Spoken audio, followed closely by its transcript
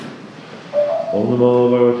Om Namo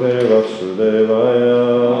Bhagavate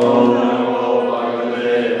Vasudevaya. Om Namo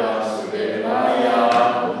Bhagavate Vasudevaya.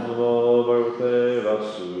 Om Namo Bhagavate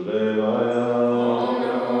Vasudevaya. Om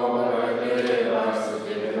Namo Bhagavate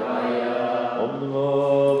Vasudevaya. Om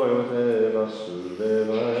Namo Bhagavate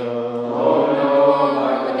Vasudevaya. Om Namo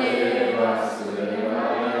Bhagavate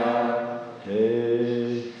Vasudevaya.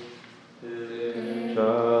 He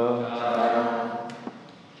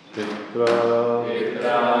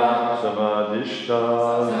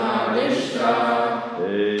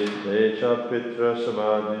Cha Pitra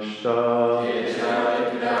Samadhishta. Te Cha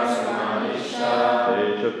Pitra Samadhishta. Te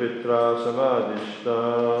Cha Pitra Samadhishta.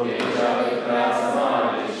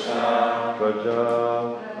 Praja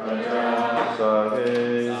Sage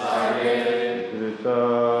Drita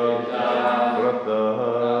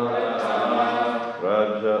Vrataha.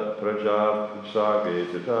 Praja Sage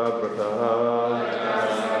Drita Vrataha.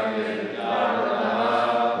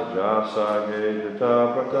 Praja Sage Drita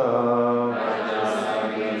Vrataha.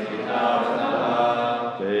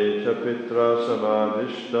 Te Cha Pitra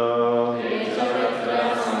Samadhishta.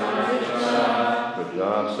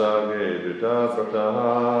 Praja Sage Drita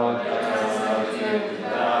Vrataha.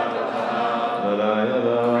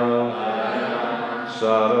 Narayana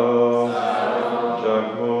Saro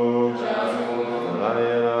Jagmu.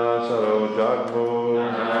 Narayana Saro Jagmu.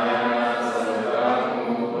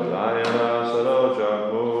 Narayana Saro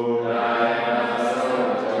Jagmu.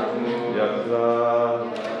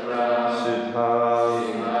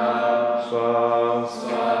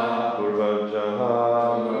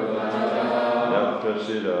 Yatra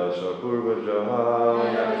Siddha Swa Purvajaha.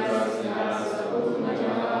 Yatra Siddha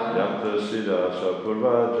Swa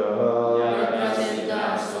Purvajaha. Yatra Siddha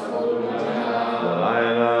Swa Purvajaha.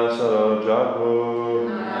 Narayana Saro Jagmu.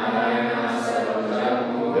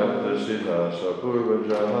 Yatra Siddha Swa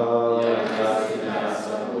Purvajaha.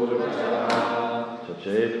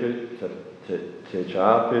 Te Cha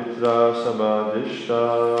Pitra Samadhishta.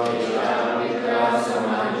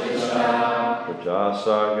 Praja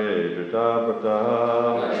Sage Drita Vrataha.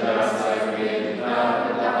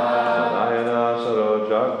 Narayana Saro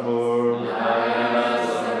Jagmu.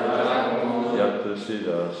 Yatra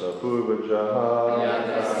Siddha Swa Purvajaha.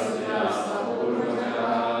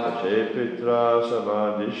 Te Pitra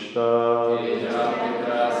Samadhishta.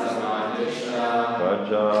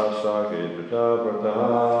 Praja Sage Drita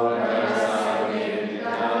Vrataha.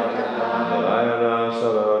 Narayana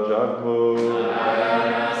Saro Jagmu.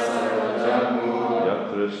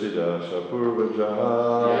 Yatra Siddha Swa Purvajaha.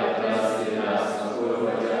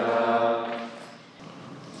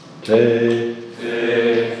 Te,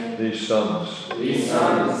 these sons, the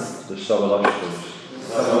Savalakshmas,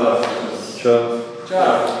 Cha,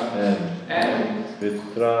 and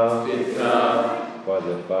Pitra, by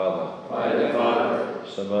their father,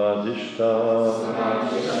 Samadhishta,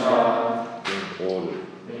 in order,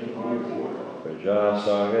 Praja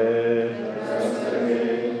Sage,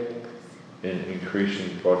 in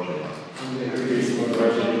increasing progeny,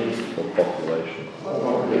 or population.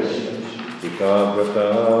 Drita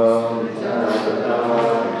Vrataha,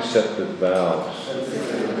 accepted vows.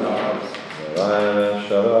 Narayana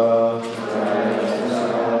Shara,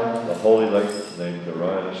 the holy lake named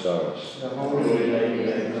Narayana Saras.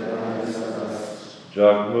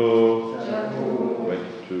 Jagmu, went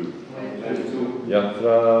to.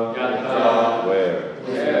 Yatra, where.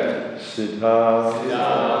 Siddha,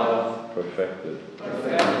 perfected.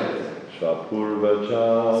 Svapurvaja,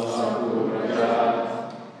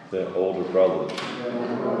 their older brothers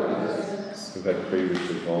who had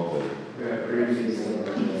previously gone there.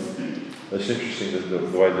 It's interesting that the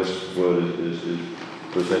way this word is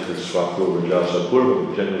presented, Svapurvaja.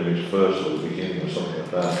 Svapurva generally means first or the beginning or something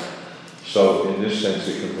like that. So in this sense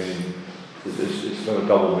it can mean, it's got a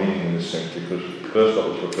double meaning in this sense, because first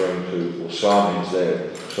off it's referring to, well, Swa means there,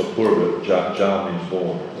 so Purva, Ja means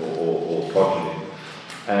born or progeny.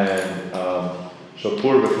 And so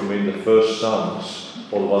Purva can mean the first sons,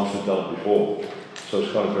 or the ones who've done it before. So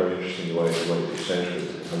it's kind of very interesting the way it's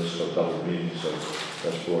Sanskrit, and it's got double meaning, so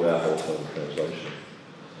that's brought out also in translation.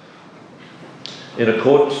 In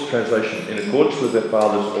accordance with their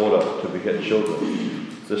father's order to beget children,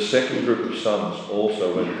 the second group of sons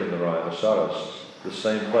also went to Narayana Saras, the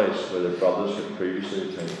same place where their brothers had previously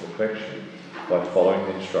attained perfection by following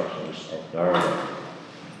the instructions of Narayana.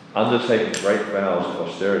 Undertaking great vows of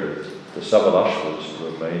austerity, the Savalakshmas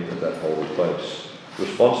remained at that holy place,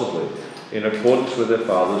 responsibly, in accordance with their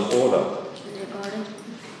father's order.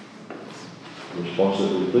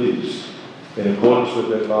 Responsibly, please. In accordance with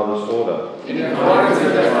their father's order.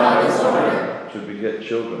 To beget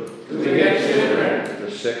children. The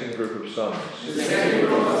second group of sons.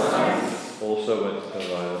 Also also went to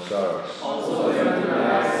Anayasaras, also went to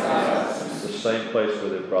Anayasaras, the same place where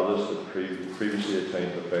their brothers had previously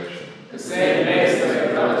attained perfection, the same place where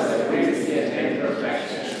their brothers had previously attained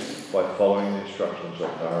perfection, by following the instructions of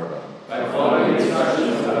Narada, by following the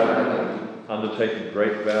instructions of Narada, undertaking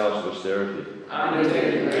great vows of austerity.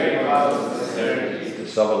 undertaking great vows of austerity. The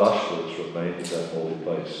Savalashvas remained in that holy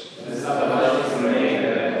place. The Savalashvas remained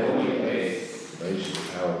in that holy place. Amazing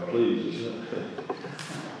how it pleased, isn't it?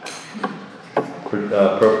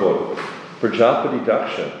 Purport. Prajapati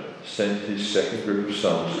Daksha sent his second group of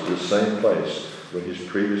sons to the same place where his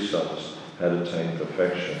previous sons had attained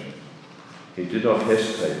perfection. He did not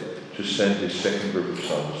hesitate to send his second group of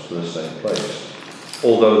sons to the same place,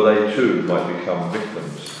 although they too might become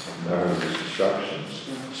victims of Narada's instructions.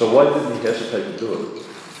 So why didn't he hesitate to do it?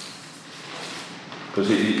 Because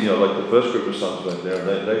like the first group of sons went there,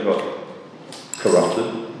 and they got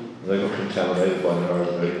corrupted, they got contaminated by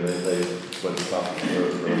Narada, and they went to path of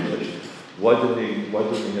the realization. Why didn't he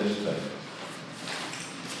hesitate?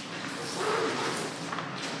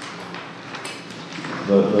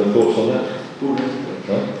 The thoughts on that? Who hesitated?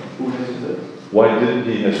 Huh? Who hesitated? Why didn't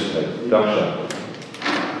he hesitate? Daksha.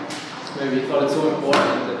 Maybe he thought it so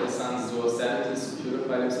important that the sons do austerities to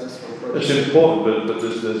purify themselves for purpose. It's important, but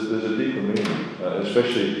there's a deeper meaning,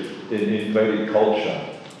 especially in Vedic culture.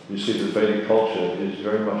 You see that Vedic culture is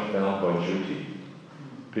very much bound by duty.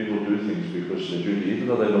 People do things because of their duty, even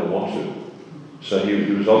though they don't want to. So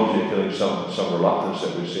he was obviously feeling some reluctance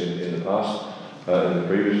that we've seen in the past, in the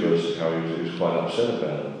previous verses, how he was quite upset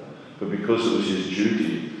about it. But because it was his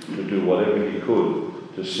duty to do whatever he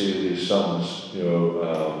could to see that his sons,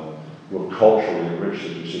 were culturally enriched,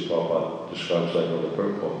 as we see Prabhupada describes later on the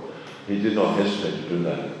purport, he did not hesitate to do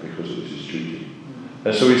that because it was his duty.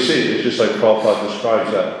 And so we see, it's just like Prabhupada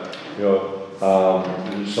describes that,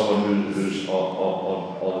 someone who's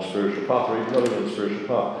on a spiritual path, or even not even on a spiritual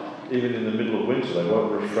path, even in the middle of winter, they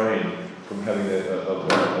won't refrain from having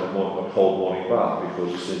a cold morning bath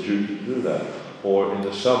because it's their duty to do that. Or in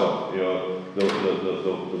the summer,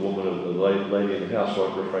 the woman, the lady in the house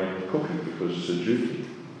won't refrain from cooking because it's a duty.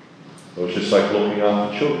 Or it's just like looking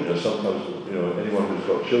after children. Sometimes, anyone who's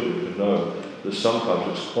got children can know that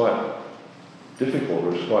sometimes it's quite difficult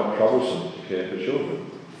or it's quite troublesome to care for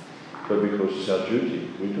children. But because it's our duty,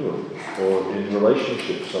 we do it. Or in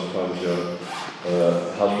relationships, sometimes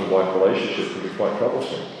husband-wife relationship can be quite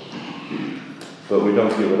troublesome. But we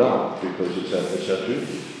don't give it up because it's our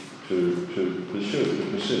duty to pursue, to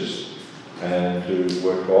persist, and to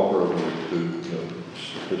work cooperatively to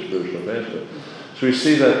spiritual advancement. So we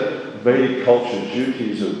see that Vedic culture,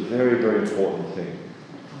 duty is a very, very important thing.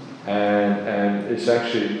 And it's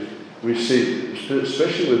actually, we see,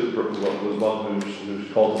 especially with one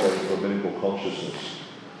who's cultivating for medical consciousness,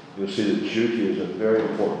 you'll see that duty is a very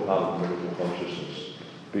important part of medical consciousness.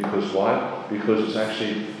 Because why? Because it's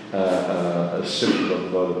actually a symptom of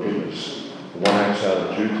devoted goodness. One acts out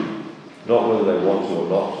of duty, not whether they want to or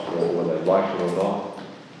not, or whether they like it or not.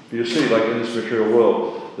 But you see, like in this material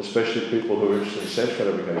world, especially people who are interested in sense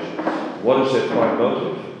gratification, what is their prime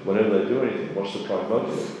motive whenever they do anything? What's the prime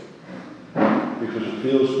motive? Because it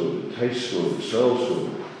feels good, it tastes good, it smells good.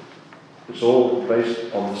 It's all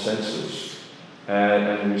based on the senses.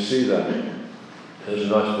 And we see that. There's a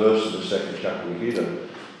nice verse in the second chapter of the Gita.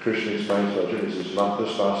 Krishna explains to Arjuna, he says,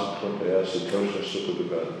 Maktasvasa Tvantaya Sitosha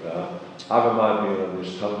Sukha Agamadi and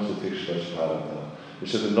his tongue to Tikshna. He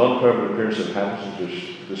said the non-permanent appearance of happiness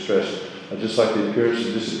and distress are just like the appearance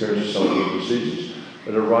and disappearance of some of the diseases.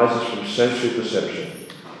 It arises from sensory perception.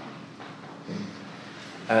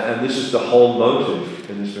 And this is the whole motive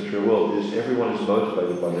in this material world, is everyone is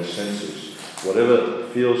motivated by their senses. Whatever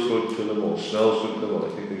feels good to them or smells good to them or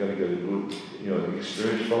they think they're going to get a good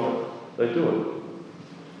experience from it, they do it.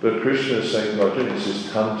 But Krishna is saying to Arjuna, he says,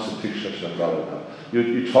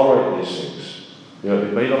 you tolerate these things.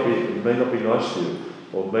 It may not be nice to you,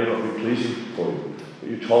 or it may not be pleasing for you, but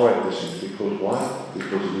you tolerate these things because why?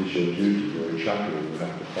 Because it is your duty, you're a Kshatriya, you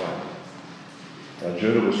have to fight.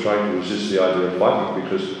 Arjuna was trying to resist the idea of fighting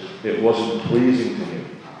because it wasn't pleasing to him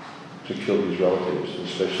to kill his relatives,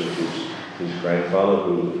 especially his grandfather,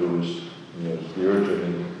 who was dearer to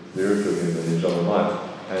him than his own life,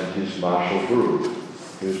 and his martial guru.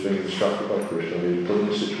 He was being instructed by Krishna, he was put in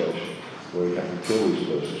a situation where he had to kill these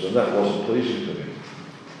persons, and that wasn't pleasing to him.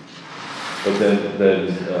 But then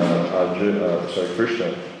Krishna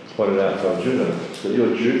pointed out to Arjuna that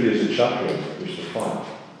your duty as a Kshatriya is to fight.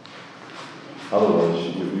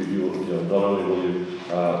 Otherwise, you not only will you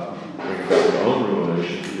bring about your own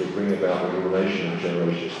ruination, but you'll bring about the ruination of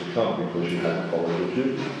generations to come because you haven't followed your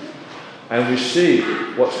duty. And we see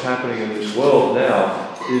what's happening in this world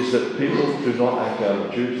now is that people do not act out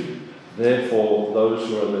of duty. Therefore, those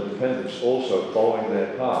who are the dependents also following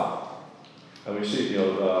their path. And we see,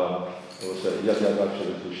 what's that?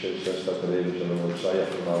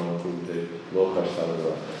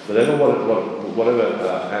 Whatever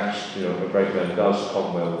acts, a great man does, the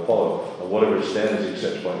common man will follow. And whatever it stands, he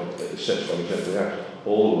sets by exemplary acts,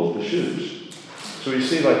 all the world pursues. So we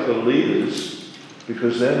see like the leaders,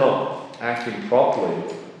 because they're not acting properly,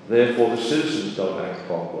 therefore the citizens don't act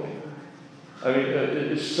properly. I mean,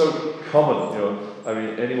 it's so common,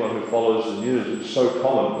 anyone who follows the news, it's so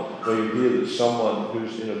common where you hear that someone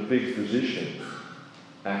who's in a big position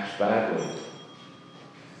acts badly.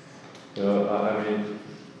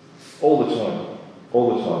 All the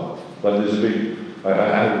time. But there's a big, I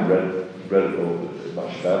haven't read it all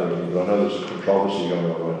much about it, but I know there's a controversy going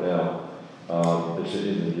on right now. It's in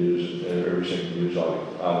the news, and every single news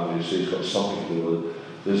article you see has got something to do with it.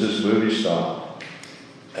 There's this movie star,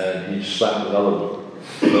 and he slapped another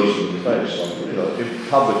person in the face, in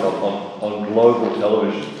public on global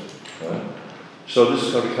television. Right? So this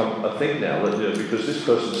is going to become a thing now, that, because this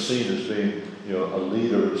person's seen as being, a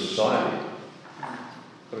leader in society.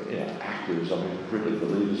 Actors, really the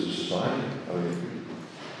leaders of society.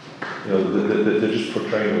 They're just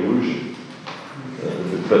portraying illusion.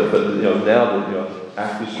 But now that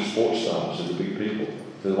actors and sports stars are the big people.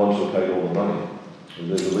 They're the ones who pay all the money.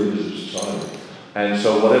 They're the leaders of society. And so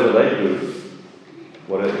whatever they do,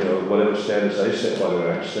 whatever standards they set by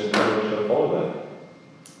their acts, then everyone's going to follow that.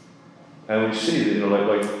 And we see that,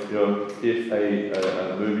 if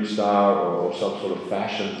a movie star or some sort of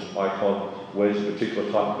fashion icon wears a particular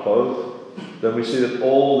type of clothes, then we see that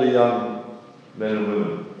all the young men and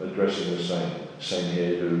women are dressing the same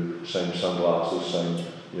hairdo, same sunglasses, same,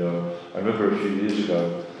 I remember a few years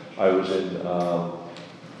ago, I was in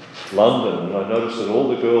London, and I noticed that all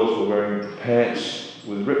the girls were wearing pants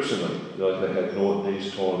with rips in them. They had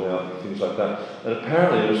knees torn out and things like that. And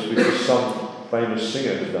apparently it was because some famous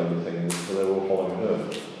singer had done the thing, and so they were all following her.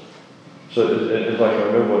 So it's like, I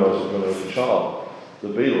remember when I was a child, the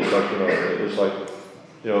Beatles, it's like,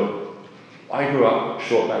 I grew up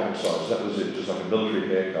short back and sides. That was it, just like a military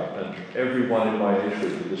haircut. And everyone in my age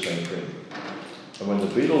group did the same thing. And when the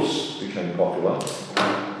Beatles became popular,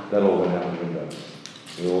 that all went out the window.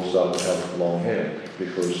 We all started to have long hair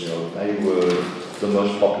because, they were the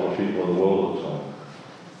most popular people in the world at the time.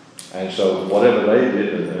 And so whatever they did,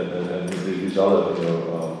 and these other,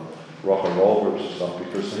 rock and roll groups and stuff,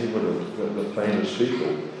 because they were the famous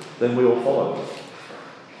people, then we all followed.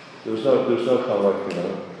 There was no kind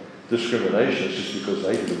of discrimination. It's just because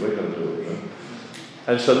they did it, we're going to do it.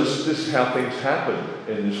 And so this is how things happen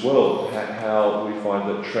in this world. How we find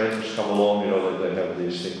that trends come along. They have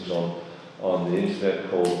these things on the internet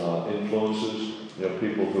called influencers.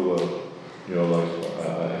 People who are,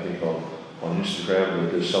 I think on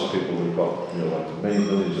Instagram, there's some people who've got, many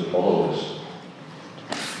millions of followers.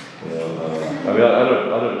 I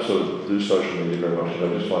don't sort of do social media very much, I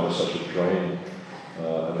just find it such a drain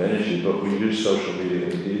of energy, but we use social media in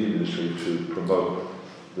the deity industry to promote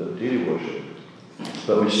the deity worship.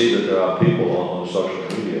 But we see that there are people on social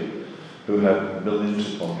media who have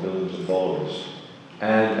millions upon millions of followers.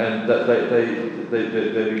 And that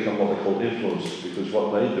they become what they call influencers, because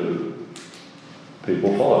what they do,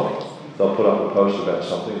 people follow. They'll put up a post about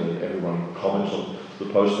something and everyone comments on the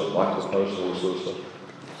post, they like the post, all this sort of stuff.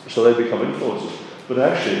 So they become influencers. But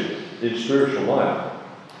actually, in spiritual life,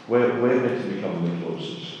 we're meant to become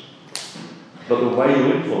influencers. But the way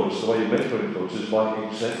you influence, the way you're meant to influence, is by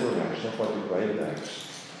exemplary acts, not by degraded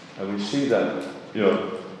acts. And we see that,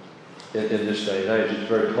 in this day and age, it's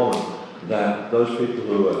very common that those people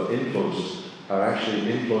who are influencers are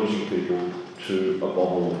actually influencing people to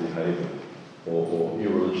abominable behaviour or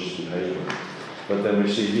irreligious behaviour. But then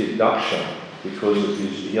we see here Daksha, because of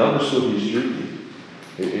he understood his duty.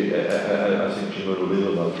 I think Jimura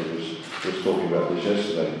Leela was talking about this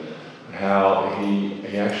yesterday, how he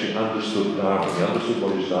actually understood Dharma, he understood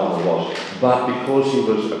what his Dharma was, but because he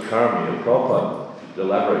was a karmi, and Prabhupada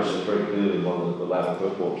elaborates it very clearly in one of the latter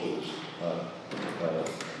purports of this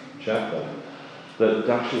chapter, that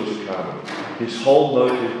Daksha was a karmi. His whole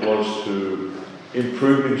motive was to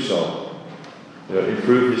improve himself,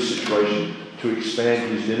 improve his situation, to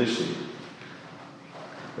expand his dynasty.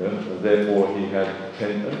 And therefore he had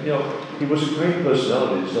he was a great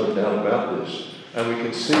personality, there's no doubt about this. And we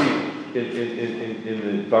can see in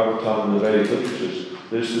the Bhagavatam and the Vedic literatures,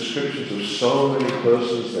 there's descriptions of so many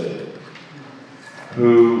persons there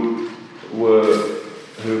who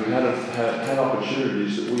had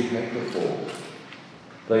opportunities that we had before.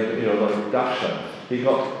 They, like Daksha, he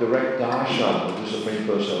got direct darshan of the Supreme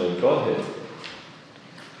Personality of Godhead.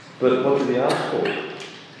 But what did he ask for?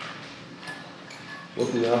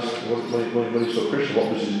 What did he ask when he saw Krishna?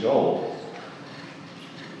 What was his goal?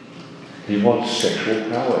 He wanted sexual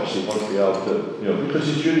prowess. He wanted to be able to, because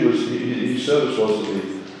his duty was, his service was to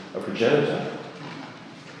be a progenitor.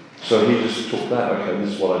 So he just took that, okay,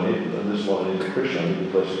 this is what I need, and this is what I need in Krishna. I need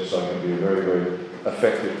the blessing so I can be a very, very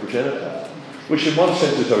effective progenitor. Which in one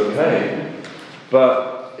sense is okay,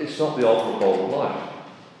 but it's not the ultimate goal of life.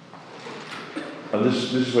 And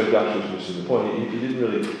this is where Daksha was missing the point. He didn't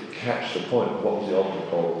really catch the point of what was the ultimate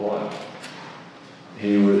goal of life.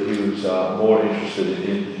 He was more interested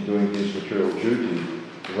in doing his material duty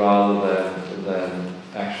rather than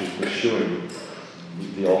actually pursuing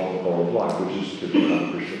the ultimate goal of life, which is to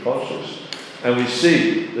become Krishna conscious. And we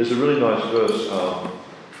see, there's a really nice verse, I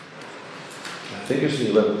think it's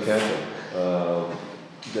in the 11th canto,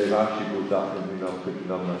 Devashi Buddha Vinam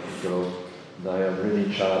Kritinam Nakiko Nayam Rini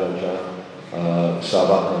Chara Jan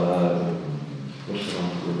Savatana, what's the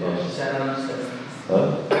name? Sharanam.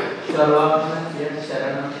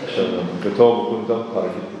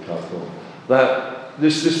 That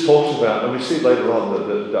this talks about, and we see later on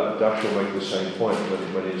that Daksha will make the same point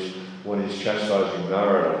when he's chastising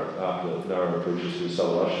Narada after Narada preaches to the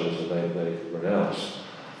Savalashas and they renounce.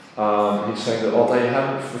 He's saying that they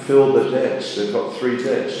haven't fulfilled the debts. They've got 3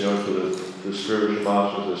 debts, for the spiritual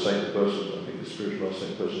masters, the saint person. I think the spiritual master,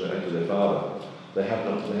 saint person, and to their father. They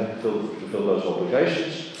haven't fulfilled those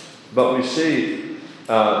obligations. But we see in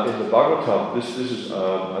the Bhagavatam, this is I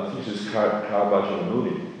think this is Karabhajana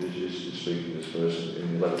Muni is speaking this verse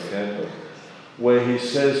in the 11th canto, where he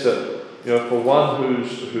says that for one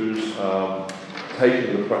who's taken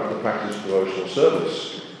the practice of devotional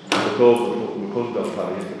service, that for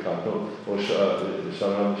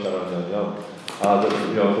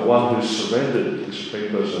one who's surrendered to the Supreme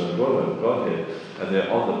Person of Godhead, and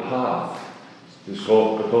they're on the path, who's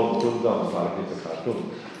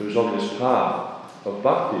on this path of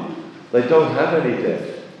bhakti, they don't have any debt.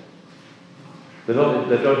 They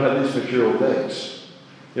don't have these material debts.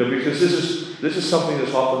 Because this is something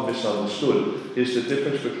that's often misunderstood, is the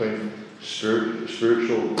difference between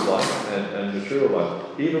spiritual life and material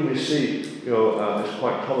life. Even we see, it's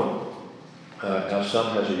quite common. Our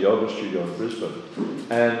son has a yoga studio in Brisbane,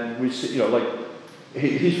 and we see,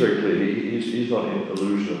 he's very clear. He's not in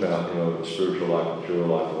illusion about spiritual life, material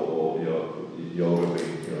life, or yoga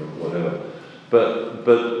being whatever.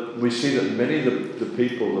 But we see that many of the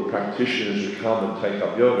people, the practitioners who come and take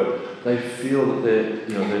up yoga, they feel that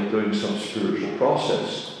they're doing some spiritual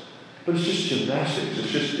process. But it's just gymnastics.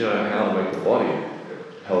 It's just how to make the body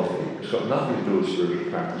healthy. It's got nothing to do with spiritual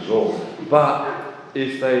practice at all. But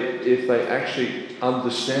if they actually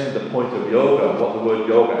understand the point of yoga, what the word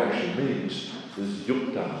yoga actually means, is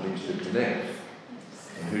yukta, means to connect.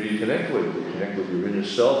 And who do you connect with? You connect with your inner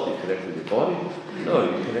self. You connect with your body.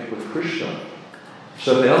 No, you connect with Krishna.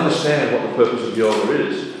 So they understand what the purpose of yoga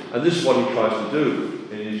is, and this is what he tries to do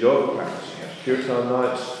in his yoga practice. He has kirtan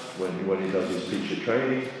nights when he does his teacher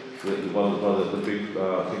training. One of the big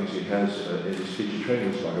things he has in his teacher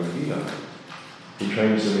training is Bhagavad Gita. He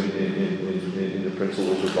trains them in the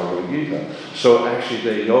principles of Bhagavad Gita. So actually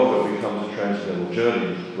their yoga becomes a transcendental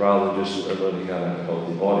journey rather than just learning how to have a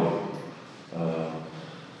healthy body.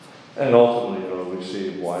 And ultimately, we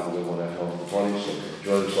see why do we want to have healthy bodies, so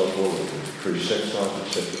enjoy themselves all, increase sex life,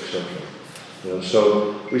 etc., etc.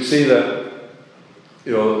 So we see that,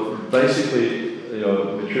 basically,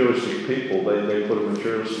 materialistic people, they put a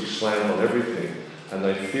materialistic slant on everything, and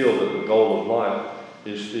they feel that the goal of life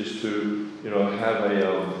is to, have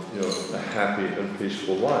a happy and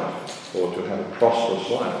peaceful life, or to have a prosperous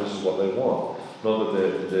life. This is what they want. Not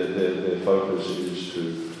that their focus is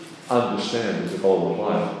to understand that the goal of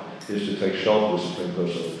life is to take shelter of the Supreme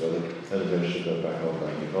Person of God and eventually go back home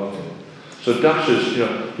back in Godhead. So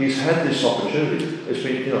Daksha's, he's had this opportunity. It's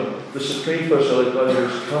been, the Supreme Person of God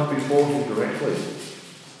has come before him directly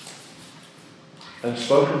and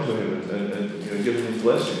spoken to him and given him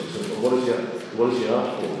blessings. And what does he ask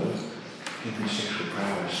for? Give me sexual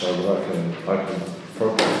prowess so that I can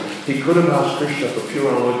progress. He could have asked Krishna for pure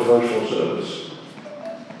unalloyed devotional service,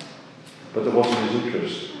 but that wasn't his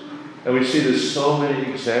interest. And we see there's so many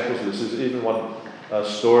examples of this. There's even one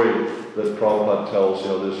story that Prabhupada tells.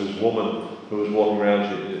 There's this woman who was walking around.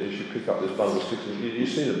 She picked up this bundle of sticks. You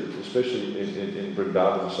see them, especially in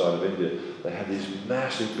Vrindavan side of India. They have these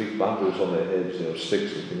massive big bundles on their heads,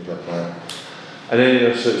 sticks and things like that. And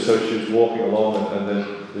then, so she was walking along, and then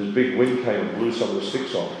this big wind came and blew some of the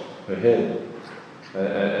sticks off her head.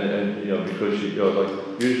 And because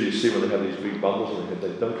usually you see when they have these big bundles on their head,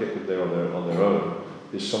 they don't get them there on their own.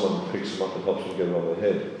 Is someone picks them up and helps them get it on their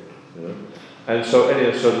head, And so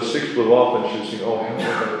anyway, so the sticks blew off, and she was saying, "Oh, how am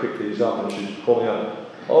I going to pick these up?" And she's calling out,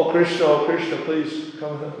 oh Krishna, please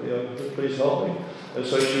come, please help me." And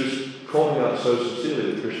so she was calling out so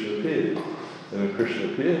sincerely that Krishna appeared. And when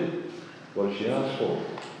Krishna appeared, what did she ask for?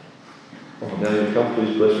 "Oh, now you've come,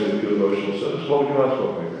 please bless me with pure devotional service." What would you ask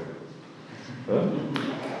for, maybe? Huh?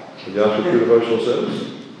 Would you ask for pure devotional service?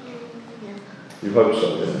 You hope so,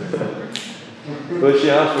 yeah. But she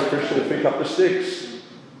asked for Krishna to pick up the sticks.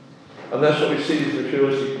 And that's what we see these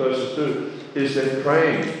materialistic persons do, is they're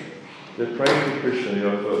praying. They're praying to Krishna,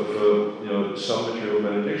 for some material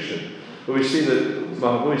benediction. But we see that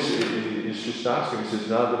Mahaprabhu is just asking, he says,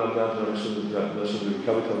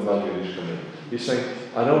 he's saying,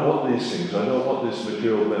 I don't want these things, I don't want this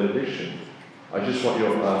material benediction. I just want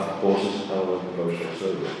your forces and our devotional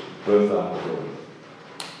service, birth after birth.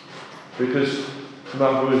 Because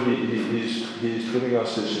Mahaprabhu, he's giving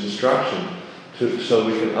us this instruction so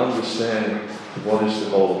we can understand what is the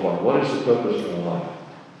goal of life, what is the purpose of our life.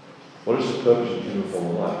 What is the purpose of human form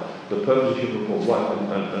of life? The purpose of human form of life,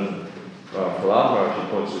 and Prahlad Maharaj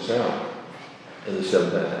points this out in the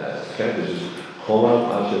 7th canto, is Homam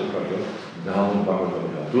Ajay Praga, Nalam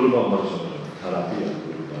Bhagavad Durvam Marsam, Tarapiya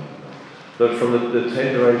Durvam. That from the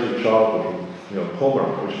tender age of childhood,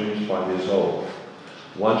 Homam, which means 5 years old,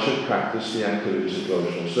 one should practice the activities of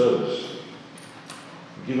devotional service.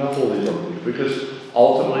 Give up all these other things, because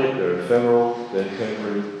ultimately they're ephemeral, they're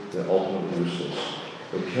temporary, they're ultimately useless.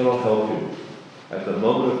 They cannot help you. At the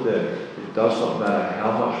moment of death, it does not matter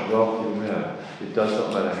how much wealth you have. It does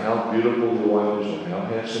not matter how beautiful your wife is or how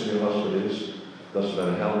handsome your husband is. It doesn't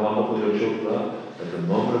matter how wonderful your children are. At the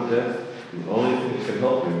moment of death, the only thing that can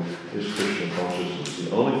help you is Krishna consciousness.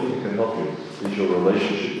 The only thing that can help you is your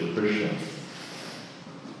relationship with Krishna.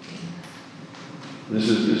 This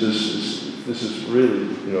is really,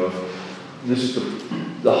 this is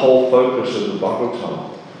the whole focus of the Bhagavatam.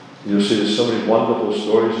 You'll see there's so many wonderful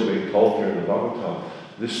stories that are being told here in the Bhagavatam.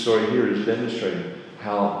 This story here is demonstrating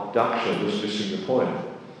how Daksha was missing the point.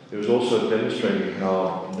 It was also demonstrating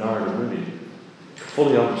how Narada Muni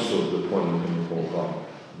fully understood the point of the human form of life.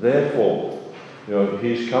 Therefore,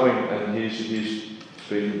 he's coming and he's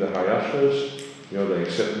speaking to the Haryashvas. They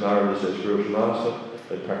accept Narada as their spiritual master.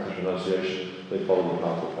 They practice renunciation. They follow the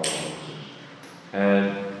path of Paramahansa. And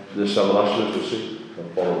the Savalashvas, you see, they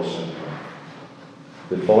follow the same path.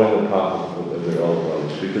 They're following the path of their elder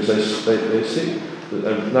brothers because they see that,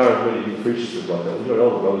 and Narada Muni, he preaches it like that. Your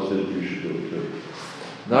elder brothers did it, you should do it too.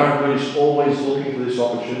 Narada Muni is always looking for this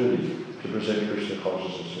opportunity to present Krishna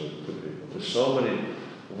consciousness to people. There's so many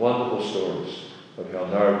wonderful stories of how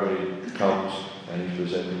Narada Muni comes and he's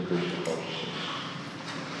presenting Krishna consciousness.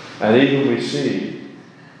 And even we see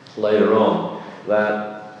later on that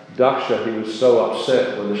Daksha, he was so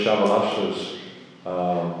upset when the Shavalashvas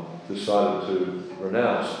decided to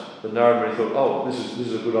renounce, that Narada Muni thought, oh, this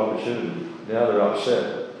is a good opportunity. Now they're upset,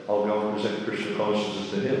 I'll go and present Krishna consciousness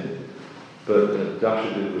to him. But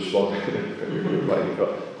Daksha didn't respond. He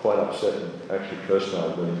got quite upset and actually cursed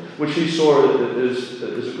Narada Muni, which he saw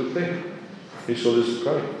as a good thing. He saw this as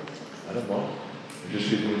great. I don't mind. It just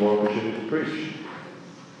gives me more opportunity to preach.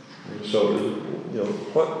 And so,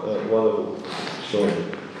 quite a wonderful story.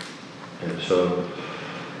 And so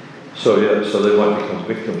they might become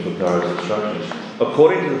victims of Narada's instructions.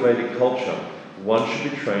 According to the Vedic culture, one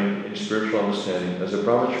should be trained in spiritual understanding as a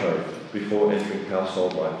brahmachari before entering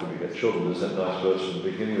household life to beget children. There's that nice verse in the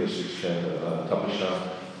beginning of the 6th chapter, Tapasya,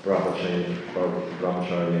 brahmachari,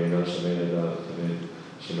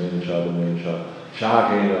 samena chadamena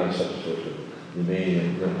chagena satasvata,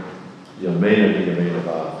 yamena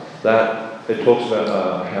bhava. That, it talks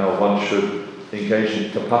about how one should engage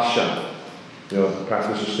in tapasya,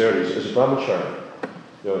 practice austerities as a brahmachari,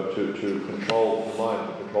 to control the mind,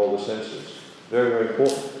 to control the senses. Very, very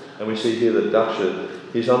important. And we see here that Daksha,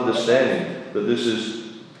 he's understanding that this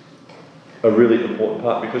is a really important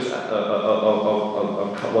part because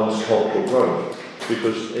of one's cultural growth.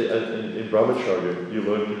 Because in brahmacharya, you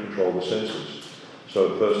learn to control the senses.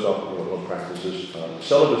 So first off, one practices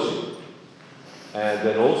celibacy. And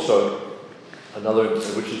then also, another,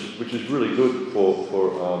 which is really good for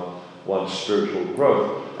one's spiritual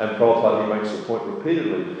growth. And Prabhupada, he makes the point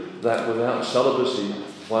repeatedly that without celibacy,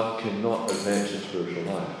 one cannot advance in spiritual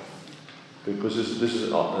life. Because this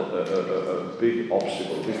is a big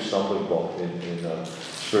obstacle, a big stumbling block in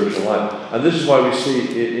spiritual life. And this is why we see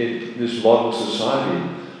in this modern society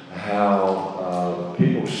how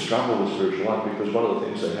people struggle with spiritual life, because one of the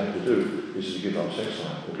things they have to do is to give up sex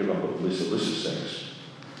life, or give up at least illicit sex.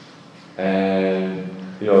 And,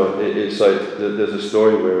 it's like, there's a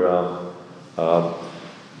story where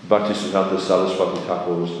Bhaktisiddhanta Saraswati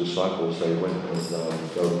Thakur's disciples, they went and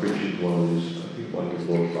they were preaching to one of these, I think one was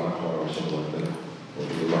Lord Farquhar or something like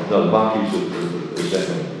that. No, the Marquis of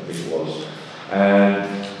Zen, I think it was.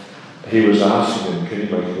 And he was asking them, can you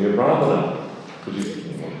make me a Brahmana? Because he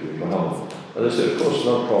didn't want to be a Brahmana. And they said, of course,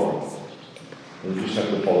 no problem. And you just have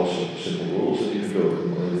to follow some simple rules that you can do it.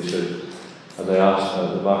 And they said, and they asked,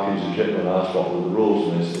 the Marquis of Zen asked what were the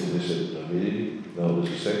rules, and they said no nudity, no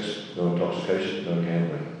illicit sex, no intoxication, no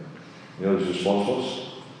gambling. You know what his response was?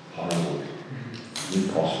 Horrible.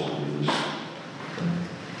 Impossible to do this.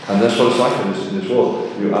 And that's what it's like in this world.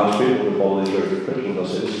 You ask people to follow these very principles, and they'll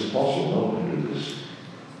say, this is impossible, no one can do this.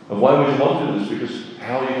 And why would you want to do this? Because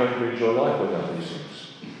how are you going to enjoy life without these things?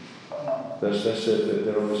 That's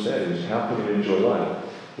their understanding, is how can you enjoy life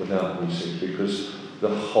without these things? Because the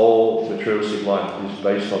whole materialistic life is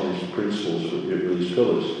based on these principles, these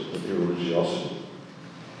pillars of irreligiosity.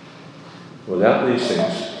 Without these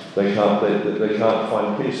things, they can't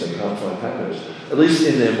find peace, they can't find happiness, at least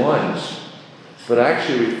in their minds. But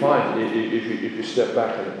actually we find, if you step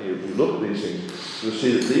back and you look at these things, you'll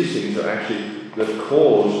see that these things are actually the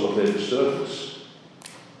cause of their disturbance,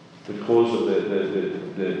 the cause of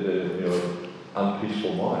their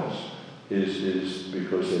unpeaceful minds is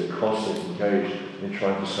because they're constantly engaged in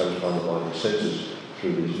trying to satisfy the mind and senses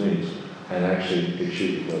through these means and actually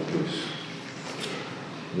achieve no peace.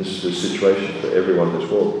 This is the situation for everyone in this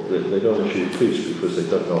world. They don't achieve peace because they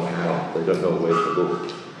don't know how, they don't know where to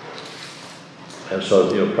look. And so,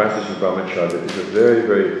 practicing brahmacharya is a very,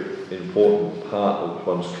 very important part of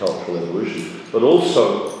one's cultural evolution. But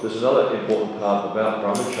also, there's another important part about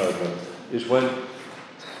brahmacharya, is when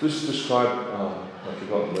this is described, I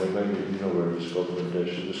forgot where, maybe you know where it is,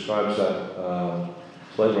 it describes that,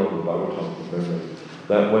 it's later on in the Bhagavatam from memory,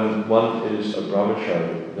 that when one is a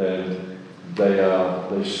brahmacharya, then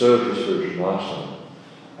they serve the spiritual master.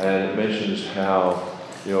 And it mentions how,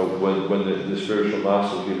 when the spiritual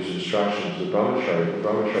master gives instructions to the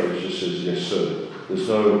brahmacharya just says, yes sir. There's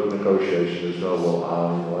no negotiation, there's no, I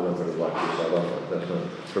don't really like this, I like that. That's not.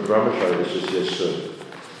 For brahmacharya, it's just yes sir.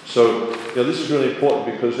 So, this is really important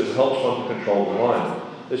because it helps one to control the mind.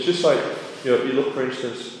 It's just like, you look for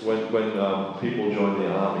instance, when people join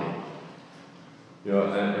the army,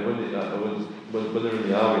 and when they're in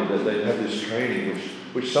the army, they have this training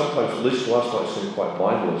which sometimes, at least to us, might seem quite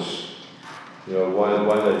mindless. Why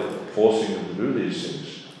are they forcing them to do these things?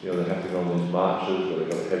 They have to go on these marches where they've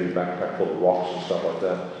got a heavy backpack full of rocks and stuff like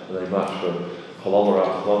that, and they march for kilometre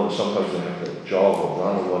after kilometre. Sometimes they have to jog or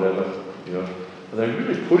run or whatever, and they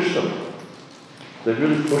really push them. They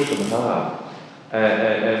really push them hard.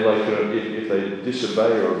 And like, if they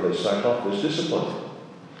disobey or if they sack off, there's discipline.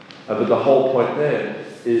 But the whole point there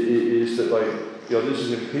is that, like, this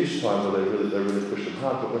is in peacetime where they really push them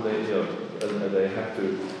hard, but when they, and they have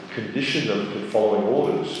to condition them to following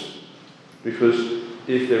orders, because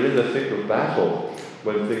if they're in the thick of battle,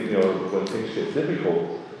 when things get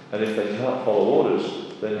difficult, and if they can't follow orders,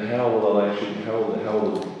 then how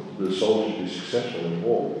will the soldiers be successful in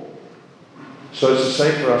war? So it's the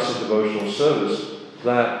same for us in devotional service,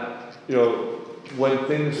 that when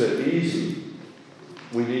things are easy,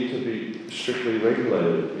 we need to be strictly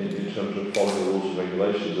regulated in terms of following the rules and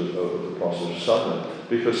regulations of the process of sadhana,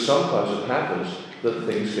 because sometimes it happens that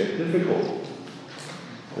things get difficult.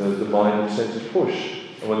 The mind and senses push.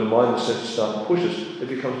 And when the mind and senses start to push us, it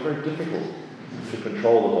becomes very difficult to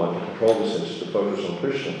control the mind, to control the senses, to focus on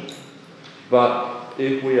Krishna. But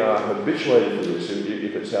if we are habituated to this,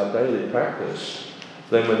 if it's our daily practice,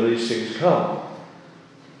 then when these things come,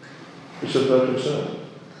 it's of no concern.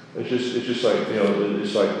 It's just like,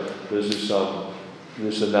 it's like there's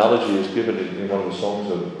this analogy is given in one of the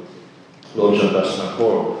songs of Lord Chandas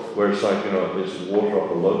Thakur, where it's like, it's water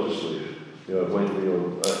off a lotus leaf. When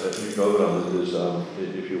in Govardhan,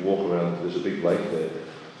 if you walk around, there's a big lake there.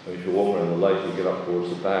 And if you walk around the lake, you get up towards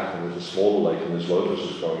the back, and there's a smaller lake, and there's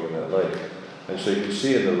lotuses growing in that lake. And so you can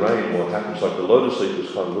see in the rain what happens. Like the lotus leaf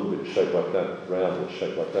is kind of a little bit shaped like that, round, it's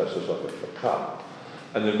shaped like that, so it's like a cup.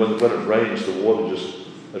 And then when it rains, the water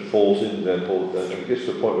it falls in there, and it gets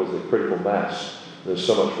to the point where there's a critical mass. There's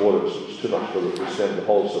so much water, it's too much for it to stand the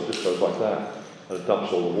whole, so it just goes like that, and it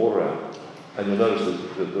dumps all the water out. And you'll notice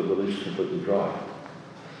that the leaf's completely dry.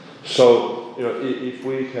 So, if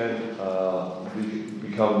we can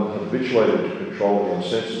become habituated to controlling our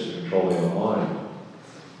senses, to controlling our mind,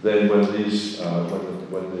 then when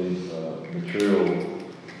when the material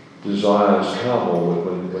desires come, or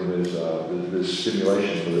when there's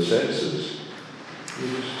stimulation for the senses, we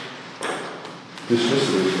just dismiss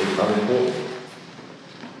it as unimportant.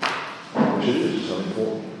 Which it is, it's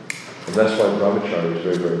unimportant. And that's why brahmacharya is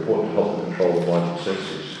very, very important, to help them control the mind and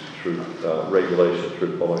senses. through regulation,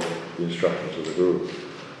 through following the instructions of the Guru.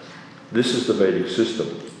 This is the Vedic system.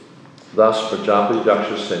 Thus, Prajapati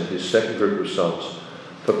Daksha sent his second group of sons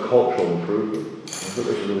for cultural improvement. I thought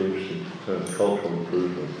that was a really interesting term, cultural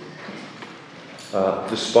improvement.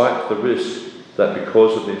 Despite the risk that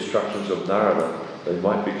because of the instructions of Narada, they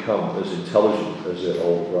might become as intelligent as their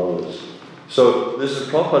older brothers. So this is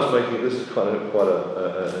Prabhupada's making, this is quite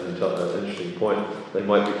an interesting point. They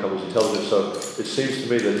might become as intelligent. So it seems to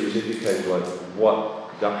me that he's indicating like what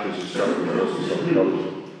Daksha's instruction wasn't so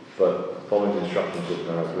intelligent, but following the instructions of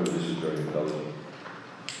Narada, this is very intelligent.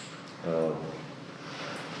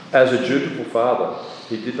 As a dutiful father,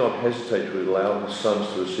 he did not hesitate to allow his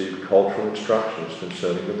sons to receive cultural instructions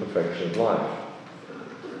concerning the perfection of life.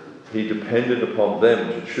 He depended upon them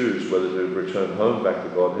to choose whether to return home back to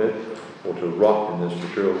Godhead or to rot in this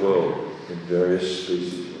material world in various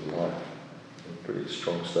species of life. Pretty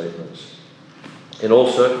strong statements. In all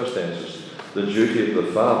circumstances, the duty of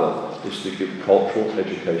the father is to give cultural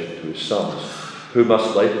education to his sons, who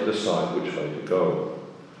must later decide which way to go.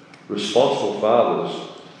 Responsible fathers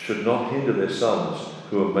should not hinder their sons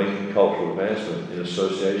who are making cultural advancement in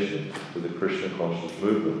association with the Krishna conscious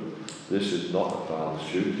movement. This is not a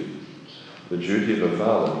father's duty. The duty of a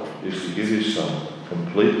father is to give his son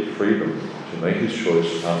complete freedom to make his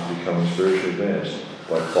choice after becoming spiritually advanced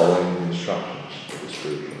by following the instructions of the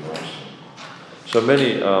spiritual master. So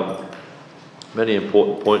many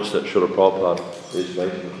important points that Srila Prabhupada is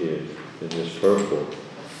making here in this purport.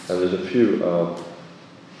 And there's a few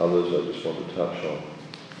others I just want to touch on.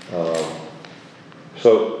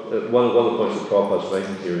 So one of the points that Prabhupada's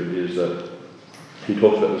making here is that he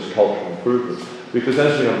talks about this cultural improvement. Because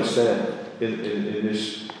as we understand, in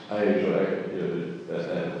this age,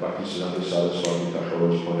 Bhaktisiddhanta Saraswati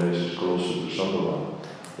Thakur's point is Guru Sundara.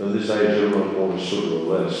 In this age, everyone born a Sudra or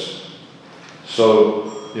less. So,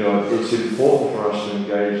 it's important for us to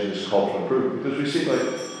engage in this cultural improvement because we see,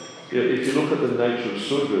 if you look at the nature of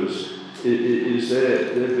Sudras, it is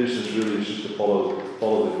their business really is just to follow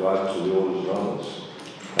the guidance of the orders of others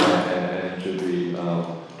and to be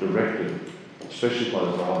directed, especially by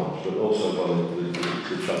the Brahmins, but also by the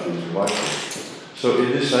Kshatris and Vaishyas. So in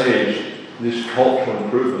this age, this cultural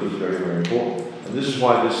improvement is very, very important. And this is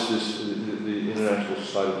why the International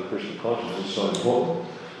Society of Krishna Consciousness is so important.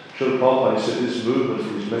 Srila Prabhupada said this movement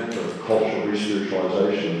is meant for cultural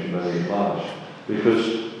re-spiritualization of humanity at large. Because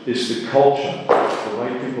it's the culture, the way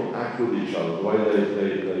people act with each other, the way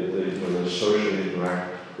they socially interact,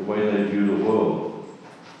 the way they view the world.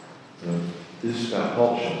 This is about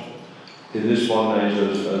culture. In this one age,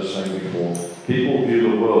 as I was saying before, people view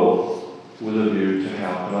the world with a view to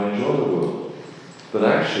how can I enjoy the world. But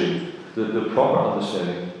actually, the proper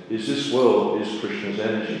understanding is this world is Krishna's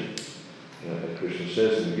energy. Krishna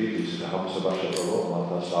says in the Gita, he says,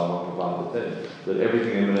 that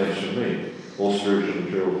everything emanates from me. All spiritual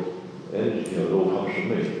material energy, it all comes from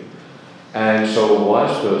me. And so a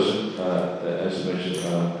wise person, as I mentioned,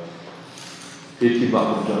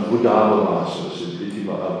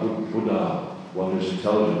 Buddha, one who's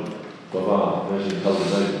intelligent, Baba, who's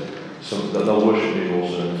intelligent, so that they'll worship me in all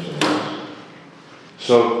circumstances.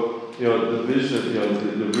 So, the business,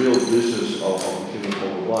 the real business of the human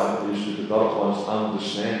form of life is to develop one's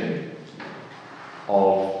understanding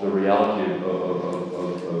of the reality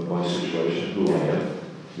of my situation, who I am,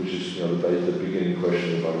 which is the beginning question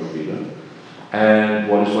of Bhagavad Gita, and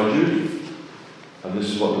what is my duty. And this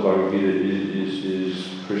is what the Bhagavad Gita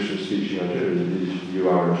is Krishna's teaching Arjuna. You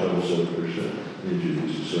are eternal servant of Krishna, and your duty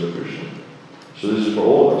is to serve Krishna. So this is for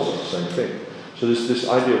all of us, it's the same thing. So this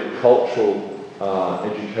idea of cultural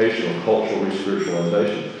education or cultural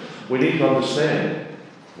re-spiritualization, we need to understand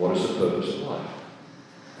what is the purpose of life.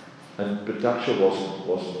 But Daksha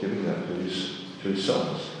wasn't giving that to his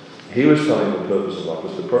sons. He was telling them the purpose of life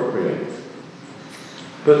was to procreate.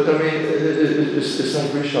 But it's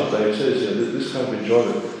like Rishabh Dev says, this kind of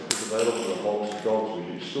enjoyment is available to the hogs and dogs we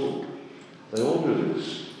do school. They all do this.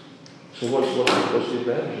 So what's the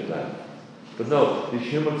advantage of that? But no, the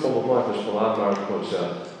human form of life, as Prahlad Maharaj points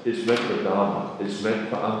out, is meant for Dharma. It's meant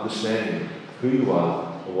for understanding who you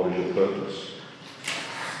are and what is your purpose.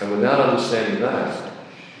 And without understanding that,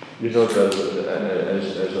 as I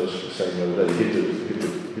was saying the other day,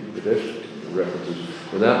 Hippolytus references,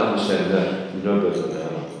 without understanding that, you know better than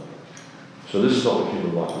Dharma. So this is not what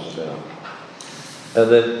human life is about. And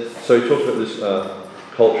then, so he talks about this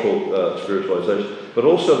cultural spiritualization, but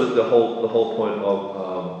also the whole point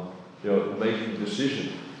of making a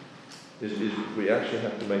decision is we actually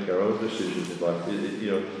have to make our own decisions in life.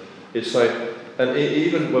 It's like, and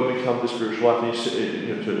even when we come to spiritual life, to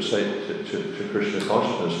Krishna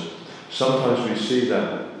consciousness, sometimes we see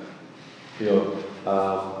that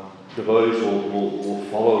devotees will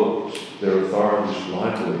follow their authorities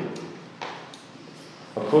blindly.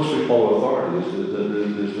 Of course we follow authority,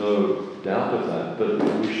 there's no doubt of that, but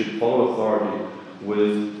we should follow authority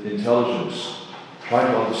with intelligence. Try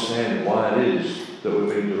to understand why it is that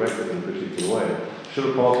we're being directed in a particular way.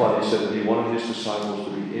 Srila Prabhupada, he said that he wanted his disciples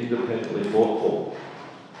to be independently thoughtful.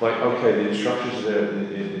 Like, okay, the instructions are there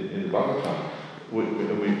in the Bhagavatam. We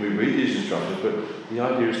read these instructions, but the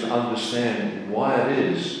idea is to understand why it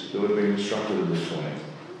is that we're being instructed in this way.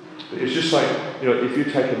 It's just like, if you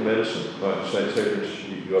take a medicine, right, say for instance,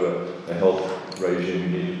 you've got a health regime you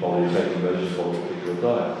need to follow, you're taking medicine for a particular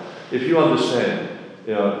diet. If you understand,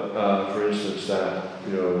 for instance, that,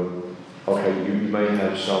 okay, you may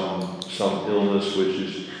have some illness which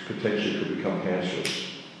is potentially could become cancerous,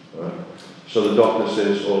 right? So the doctor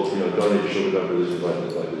says, don't eat sugar, don't do this,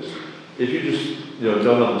 like this. If you just,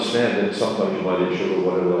 don't understand, then sometimes you might eat sugar or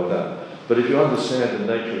whatever like that. But if you understand the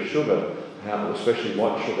nature of sugar, how, especially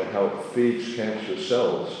white sugar, how it feeds cancerous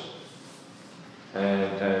cells,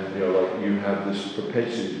 and like you have this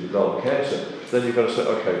propensity to develop cancer, then you've got to say,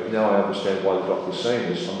 okay, now I understand why the doctor's saying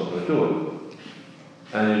this, I'm not going to do it.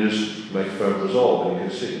 And you just make firm resolve, and you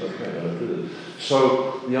can see, okay, I'm going to do this.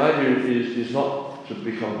 So the idea is not to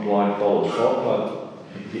become blind followers. Prabhupada,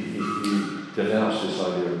 he denounced this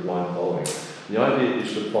idea of blind following. The idea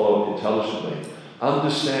is to follow intelligently.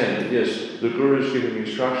 Understand that, yes, the Guru is giving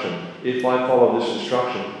instruction. If I follow this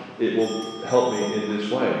instruction, it will help me in this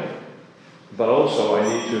way. But also I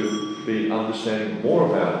need to be understanding more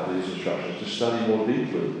about these instructions, to study more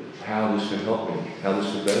deeply how this can help me, how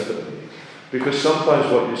this can benefit me. Because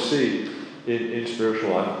sometimes what you see in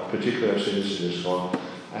spiritual life, particularly I've seen this in ISKCON,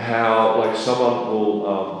 how like someone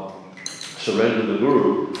will surrender to the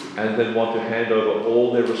Guru and then want to hand over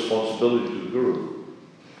all their responsibility to the Guru.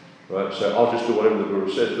 Right? So I'll just do whatever the Guru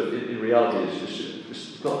says, but in reality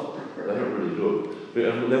it's not, they don't really do it.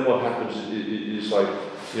 And then what happens is like,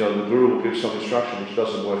 the Guru will give some instruction which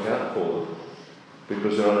doesn't work out for them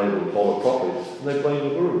because they're unable to follow it properly, and they blame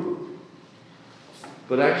the Guru.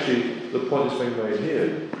 But actually, the point that's being made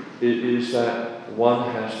here is that one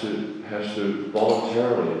has to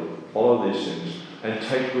voluntarily follow these things and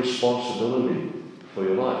take responsibility for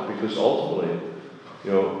your life, because ultimately,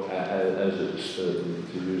 as it's, to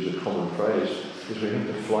use a common phrase, is we have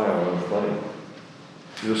to fly our own plane.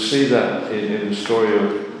 You'll see that in the story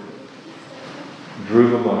of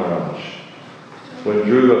Dhruva Maharaj. When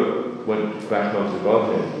Dhruva went back home to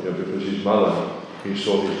Godhead, because his mother, he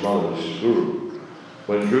saw his mother as his Guru.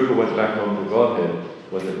 When Dhruva went back home to Godhead,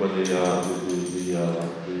 when the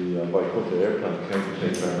Vaikuntha airplane came to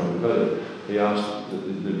take back home to Godhead, he asked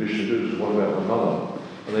the Vishnudevas, what about my mother?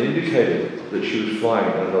 And they indicated that she was flying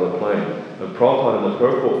on another plane. And Prabhupada in the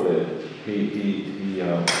purport there, he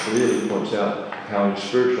clearly points out how in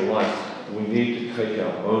spiritual life we need to take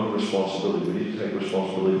our own responsibility. We need to take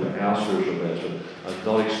responsibility for our spiritual advancement and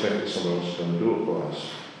not expect that someone else is going to do it for us.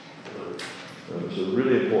 It's a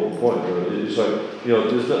really important point. It's like, you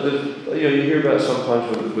hear about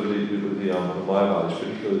sometimes with the Mayavadis,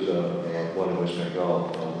 particularly one in West Bengal,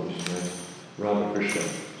 what's his name? Ramakrishna.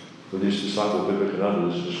 With his disciple Vivekananda,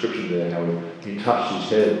 there's a description there how he touched his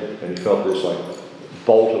head and he felt this like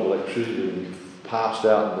bolt of electricity and he passed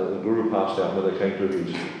out, and the Guru passed out, and when they came to him,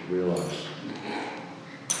 he realised,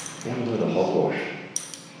 he hadn't learned a hogwash.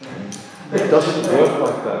 It doesn't work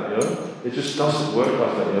like that, It just doesn't work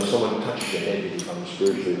like that. Someone touches your head, you become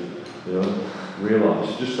spiritually,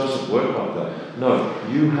 realised. It just doesn't work like that. No,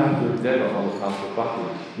 you have to endeavour on the path of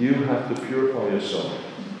bhakti. You have to purify yourself.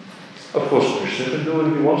 Of course, Krishna can do it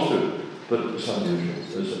if he wants to, but it's unusual.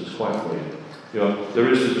 It's quite weird. There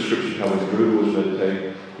is a description how when Dhruva was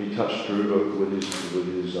meditating, he touched Dhruva with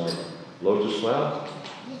his lotus flower,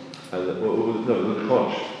 and with the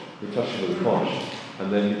conch. He touched him with the conch,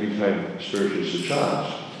 and then he became spiritually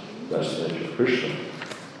surcharged. That's the nature of Krishna.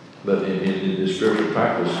 But in the spiritual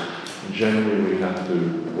practice, generally we have to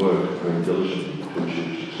work very diligently to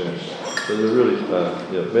achieve success. So there are really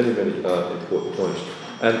many important points.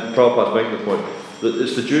 And Prabhupada's making the point that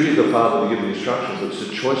it's the duty of the father to give the instructions, but it's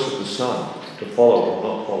the choice of the son to follow or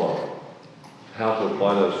not follow, how to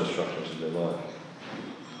apply those instructions in their life.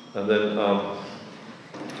 And then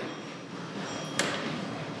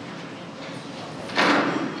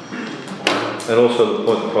and also the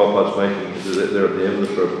point that Prabhupada's making is that there at the end of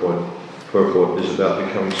the purport is about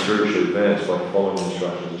becoming spiritually advanced by following the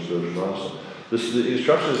instructions of the spiritual master. The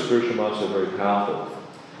instructions of the spiritual master are very powerful.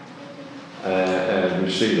 And we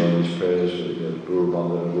see on these prayers with Guru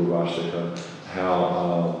Bandha and Guru Vastika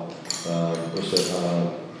how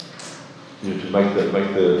to make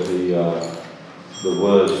the the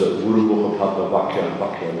words that Guru Bhakta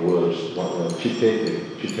Vakya, the words,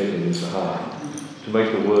 Chittete means the heart. To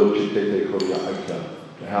make the word Chittete Koriya Aikya,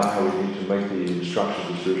 how we need to make the instructions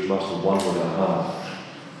of spiritual master one with our heart.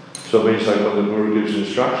 So it means like when the Guru gives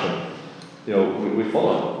instruction, we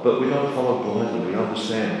follow, but we don't follow blindly. We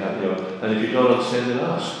understand how, and if you don't understand, then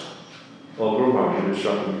ask. Well, Guru Maharaj, you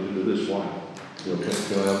instructed me to do this. Why? Can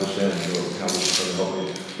I understand how this is going to help me?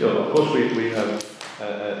 Of course, we have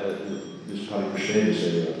this part of Krishna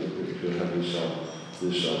to have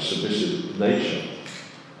this submissive nature.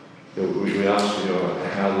 We ask,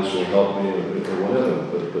 how this will help me or whatever.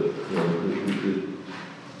 But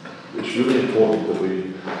it's really important that we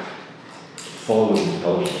follow with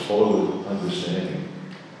intelligence, follow with understanding.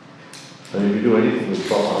 And if you do anything with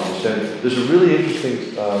proper understanding, there's a really interesting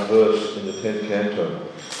verse in the 10th canto.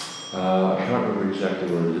 I can't remember exactly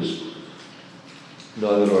where it is.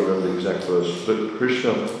 Neither do I remember the exact verse. But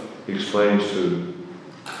Krishna explains to,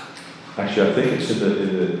 actually I think it's in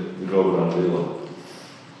the Govardhan Lila,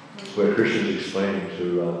 where Krishna is explaining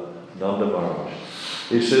to Nanda Maharaj.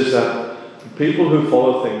 He says that people who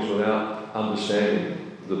follow things without understanding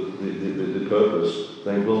the purpose,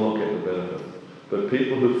 they will not get the benefit. But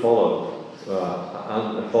people who follow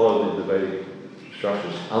the Vedic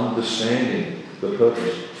instructions, understanding the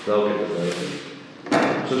purpose, they'll get the benefit.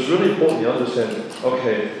 So it's really important to understand,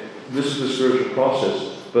 okay, this is the spiritual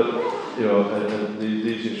process, but, and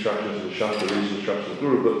these instructions of the Shastra, these instructions of the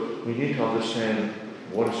Guru, but we need to understand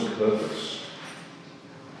what is the purpose,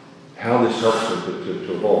 how this helps them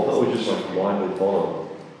to evolve. Not we just like blindly follow.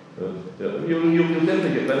 You'll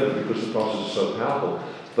definitely get benefit because the process is so powerful.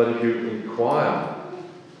 But if you inquire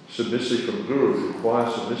submissively from the Guru, inquire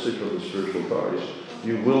submissively from the spiritual authorities,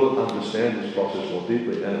 you will understand this process more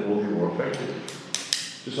deeply and it will be more effective.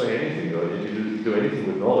 Just like anything, if you do anything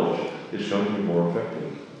with knowledge, it's going to be more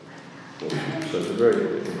effective. So it's a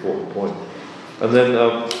very important point. And then,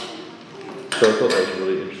 so I thought that was a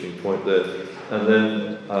really interesting point there. And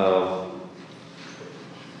then,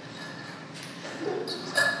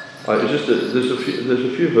 there's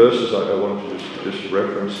a few verses I wanted to just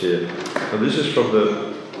reference here, and this is from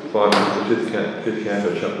the fifth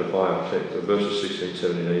canto, chapter 5, verses 16,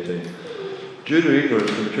 17, 18. Due to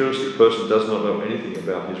ignorance, the materialistic person does not know anything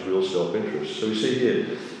about his real self-interest. So we see here,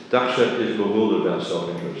 Daksha is bewildered about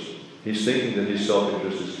self-interest. He's thinking that his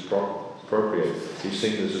self-interest is appropriate. He's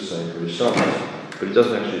thinking it's the same for his sons, but he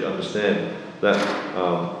doesn't actually understand that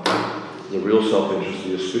the real self-interest,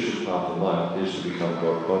 the auspicious path in life, is to become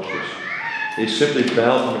God-conscious. He's simply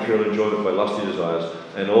bound to material enjoyment by lusty desires,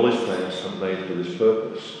 and all his plans are made for this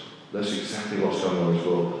purpose. That's exactly what's going on in this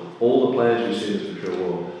world. All the plans we see in this material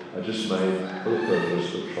world are just made for the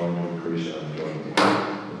purpose of trying to increase our enjoyment.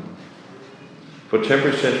 For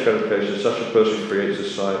temporary sense gratification, such a person creates a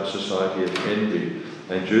society of envy,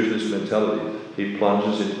 and due to this mentality, he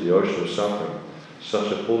plunges into the ocean of suffering.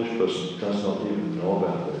 Such a foolish person does not even know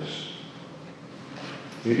about this.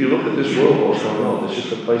 If you look at this world, what's going on, it's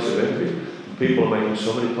just a place of envy. People are making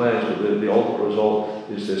so many plans, but the ultimate result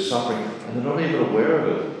is they're suffering, and they're not even aware of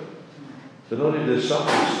it. They're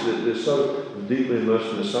suffering, they're so deeply immersed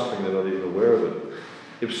in the suffering, they're not even aware of it.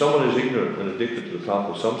 If someone is ignorant and addicted to the path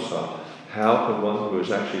of samsara, how can one who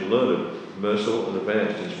has actually learned, merciful and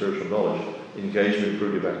advanced in spiritual knowledge, engage in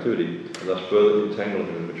productive activity, and thus further entangle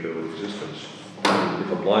him in material existence?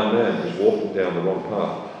 If a blind man is walking down the wrong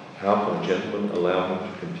path, how can a gentleman allow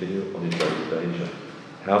him to continue on his way to danger?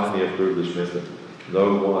 How can he approve this method? No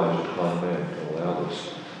wise or kind man can allow this.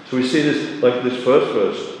 So we see this, like this first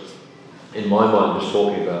verse, in my mind, was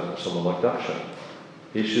talking about someone like Daksha.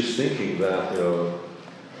 He's just thinking that,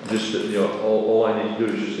 all I need to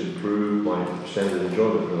do is just improve my standard of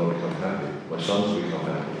enjoyment and I'll become happy. My sons will become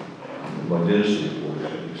happy. My dynasty will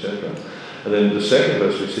become, etc. And then the second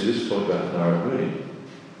verse, we see this is talking about Narada Muni.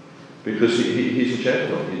 Because he's a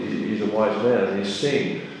gentleman, he's a wise man, and he's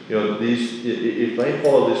seeing, if they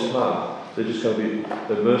follow this path, they're just going to be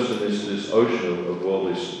immersed in this ocean of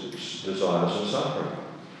worldly desires and suffering.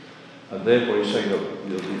 And therefore he's saying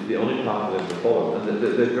that the only path for them to follow, and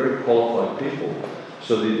they're very qualified people,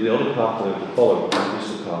 so the only path for them to follow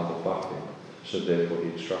is the path of bhakti. So therefore he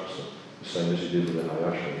instructs them, the same as he did with the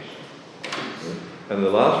Hayashras. And the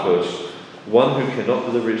last verse, one who cannot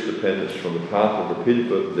deliver his dependence from the path of repeated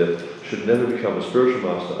birth and death should never become a spiritual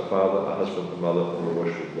master, a father, a husband, a mother, or a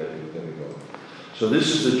worshipper of demigod. So this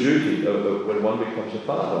is the duty of when one becomes a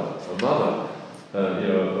father, a mother,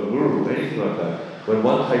 a guru, anything like that. When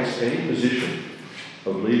one takes any position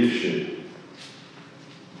of leadership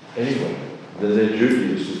anywhere, then their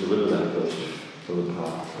duty is to deliver that person from the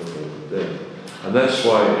path of birth and death. And that's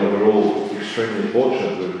why we're all extremely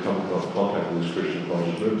fortunate that we've come into contact with this Krishna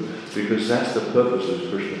conscious movement, because that's the purpose of this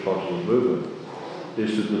Krishna conscious movement,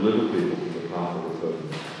 is to deliver people from the path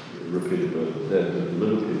of repeated birth and death, to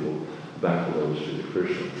deliver people back to those who are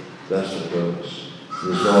Krishna. That's the purpose.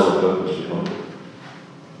 There's no other purpose behind it.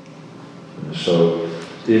 And so,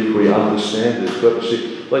 if we understand this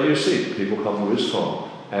purpose, like you see, people come to ISKCON,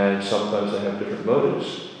 and sometimes they have different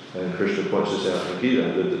motives. And Krishna points this out in the Gita,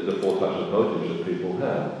 the 4 types of motives that people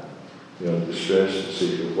have. Distress, the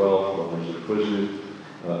seek of wealth, one is inquisitive,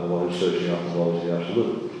 one is searching up, and one is the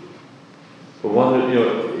absolute. But one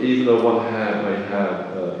that, even though one may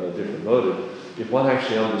have a different motive, if one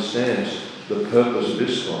actually understands the purpose of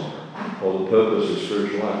ISKCON, or the purpose of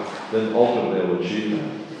spiritual life, then ultimately they'll achieve that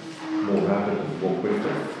more rapidly, more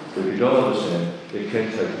quickly. But if you don't understand, it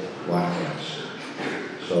can take lifetimes.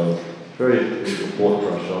 So, very important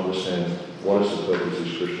for us to understand what is the purpose of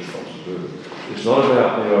this Krishna conscious movement. It's not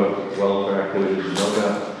about welfare activities. It's not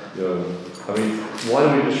about why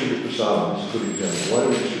do we distribute prasadam? This is a good example. Why do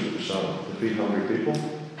we distribute prasadam? To feed hungry people?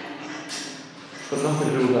 It's got nothing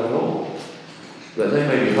to do with that at all. That they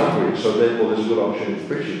may be hungry, so therefore there's a good opportunity for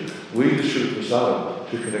preaching. We distribute prasadam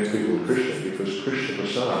to connect people with Krishna, because Krishna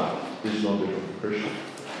prasadam is not different from Krishna.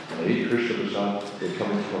 When they eat Krishna prasadam, they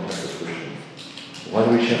come into contact with Krishna. Why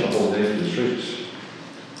do we chant the whole day in the streets?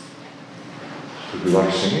 Because we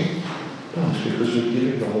like singing? No, it's because we're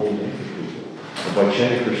giving the whole day to people. And by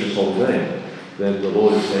chanting Krishna's whole name, then the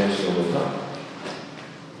Lord is dancing all the time.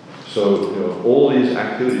 So, all these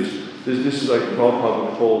activities, this is like Prabhupada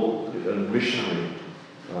would call a missionary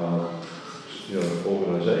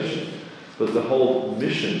organization. But the whole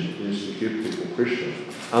mission is to give people Krishna.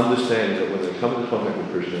 Understanding that when they come into contact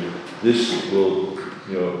with Krishna, this will,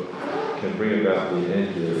 can bring about the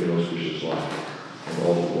end of their inauspicious life, and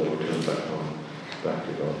ultimately return back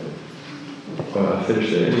to Godhead. I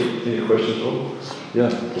finished there. Any questions at all? Yeah.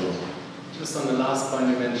 Just on the last point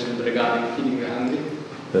you mentioned regarding feeding the hungry.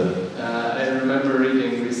 Yeah. I remember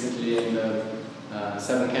reading recently in the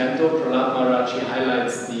 7th canto, Prahlad Maharaj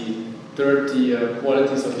highlights the 30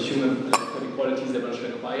 qualities of the human, 30 qualities that one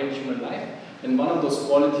should acquire in human life. And one of those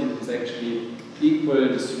qualities is actually equal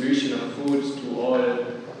distribution of food to all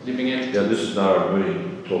living entities. Yeah, this is Narad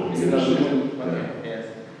Muni talking to this. Yes.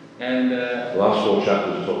 And the last 4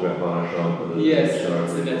 chapters talk about Manasharam. Yes,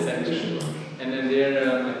 it's in that section. And then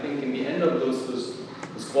there, I think in the end of those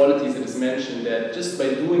qualities it is mentioned that just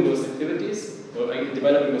by doing those activities, or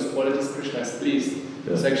developing those qualities, Krishna is pleased.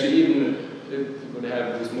 Yeah. So actually even if you would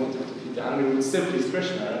have this motive to feed the hungry, we would still please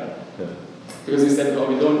Krishna, right? Yeah. Because he said,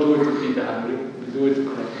 we don't do it to feed the hungry, we do it to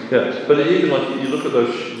connect with Krishna. But even like you look at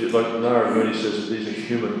those, like Narad Muni says that these are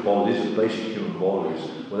human qualities, these are basic human qualities.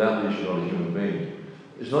 Without these you're not a human being.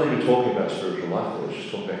 It's not even talking about spiritual life though, it's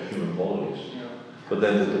just talking about human qualities. Yeah. But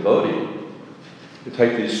then the devotee, you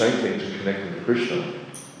take these same things and connect them to Krishna.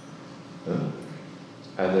 Yeah?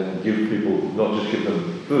 And then give people, not just give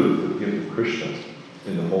them food, but give them Krishna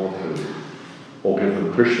in the form of food. Or give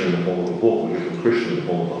them Krishna in the form of a book, or give them Krishna in the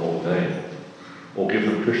form of the whole name. Or give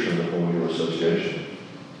them Krishna in the form of your association.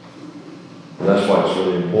 And that's why it's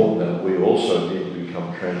really important that we also need to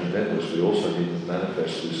become transcendentalists. We also need to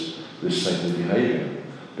manifest this saintly behavior.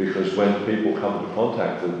 Because when people come into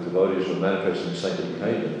contact with devotees who are manifesting saintly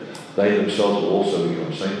behavior, they themselves will also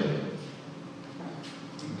become saintly.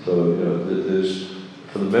 So, there's,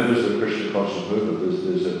 for the members of the Krishna conscious movement,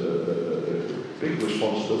 there's a big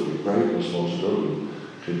responsibility, great responsibility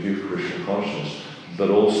to give Krishna consciousness, but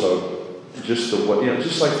also just the way,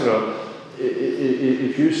 just like,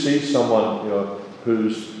 if you see someone,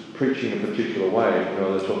 who's preaching a particular way,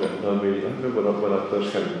 they talk about no meeting. I remember when I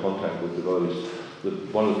first came in contact with devotees,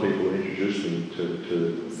 one of the people who introduced me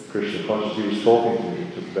to Krishna consciousness, he was talking to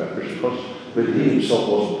me about Krishna consciousness, but he himself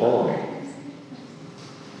wasn't following.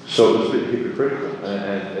 So it was a bit hypocritical,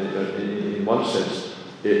 and in one sense,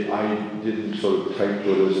 I didn't sort of take to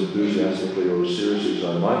it as enthusiastically or as seriously as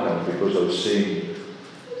I might have, because I was seeing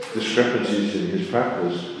discrepancies in his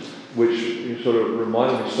practice, which sort of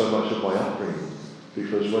reminded me so much of my upbringing.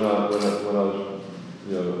 Because when I was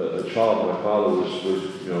a child, my father was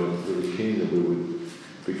really keen that we would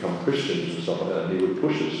become Christians and stuff like that, and he would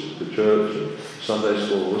push us to church and Sunday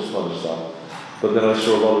school, all this kind of stuff. But then I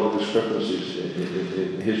saw a lot of discrepancies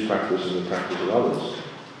in his practice and the practice of others.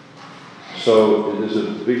 So there's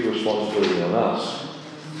a big responsibility on us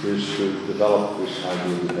is to develop this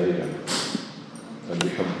ideal behavior and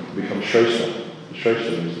become Shrestha.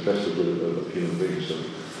 Shrestha is the best of human beings. So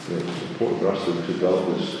it's important for us to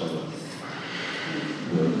develop this kind of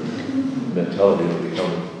mentality to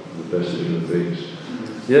become the best of human beings.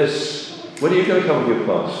 Yes. When are you going to come and give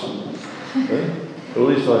class? All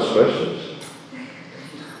these nice questions.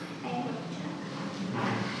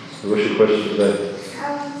 What's your question today? So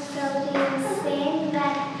he was saying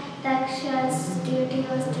that Daksha's duty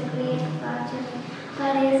was to create progeny,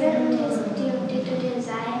 but isn't his duty to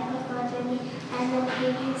desire for progeny and then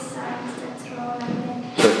give his sons the throne and then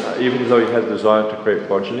So even though he had a desire to create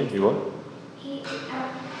progeny, he what?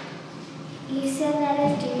 he said that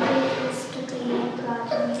his duty is to create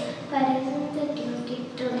progeny, but isn't the duty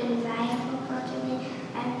to desire for progeny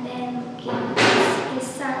and then give his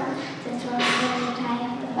son the throne and retire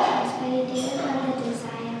for the first, but he didn't have the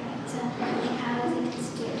desire, right? So how is it his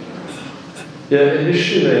duty? Yeah,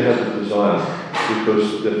 initially they had the desire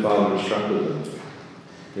because their father instructed them.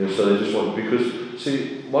 So they just wanted, because, see,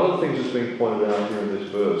 one of the things that's being pointed out here in this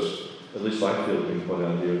verse, at least I feel being pointed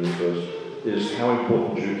out here in this verse, is how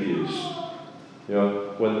important duty is.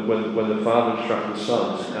 When the father instructed the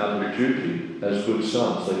sons out of duty, as good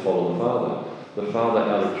sons, they follow the father. The father,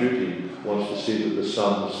 out of duty, wants to see that the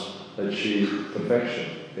sons achieve perfection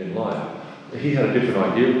in life. He had a different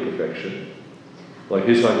idea of perfection. Like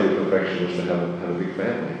his idea of perfection was to have a big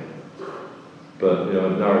family. But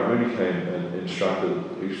Narad Muni came and instructed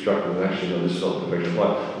them actually, this is not perfection of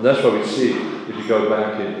life. And that's why we see, if you go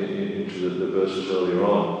back into the verses earlier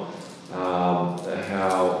on,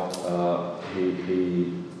 how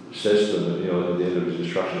he says to them, at the end of his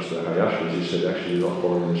instructions to the Haryashvas, he said, actually, you're not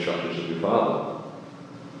following the instructions of your father.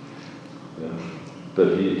 But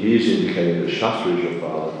he is indicating that Shastra is your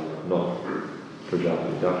father, not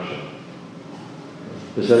Prajapati Daksha.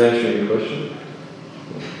 Does that answer your question?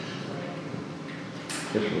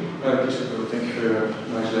 Yes, Krishna Guru, thank you for your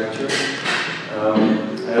nice lecture. I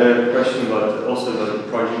had a question about the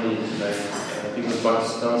progeny. Like, I think it was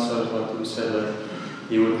Bhaktistan Saraswati who said that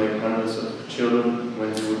he would make hundreds of children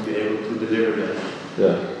when he would be able to deliver them.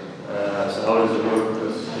 Yeah. So how does it work?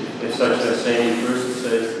 Because if such a sane person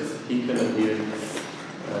says that he cannot even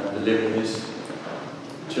deliver his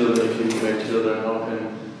children, if he would make children,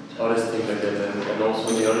 how does things like that? And also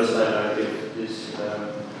on the other side, like if his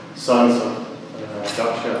sons of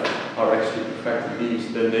Daksha are actually perfected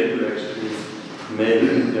beings, then they could actually make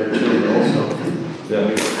their children also.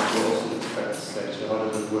 Yeah. Also the perfect stage. So how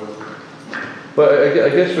does it work? But I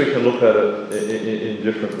guess we can look at it in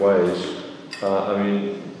different ways.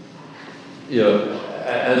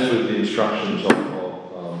 As with the instructions of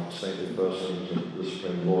saintly persons and the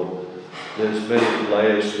Supreme Lord, there's many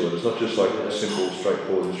layers to it. It's not just like a simple,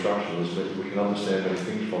 straightforward instruction. We can understand many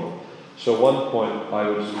things from it. So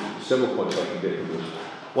several points I can get to this.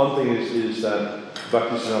 One thing is that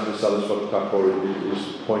Bhaktisiddhanta Saraswati Thakur is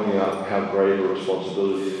pointing out how grave a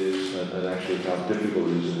responsibility it is and actually how difficult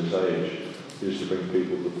it is in his age is to bring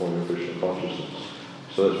people to the point of Krishna consciousness.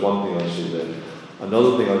 So that's one thing I see there.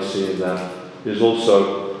 Another thing I see in that is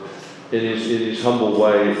also, in his humble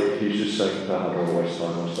way, he's just saying, no, I don't want to waste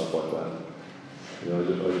time on stuff like that. I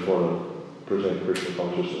just want to present Krishna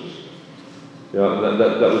consciousness.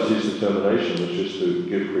 That was his determination, was just to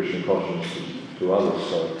give Krishna consciousness to others.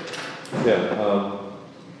 So,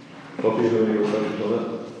 Bob, you have any reflections on that?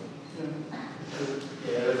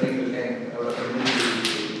 Yeah, I think again,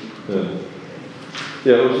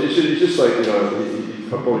 it's just like, he's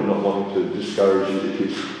probably not wanting to discourage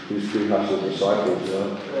his Grihastha disciples,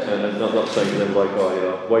 and not saying to them like,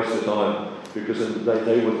 waste the time, because then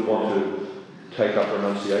they would want to take up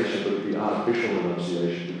renunciation, but it would be artificial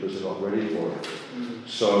renunciation because they're not ready for it.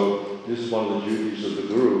 So this is one of the duties of the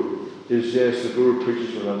Guru, is yes, the Guru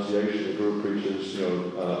preaches renunciation, the Guru preaches,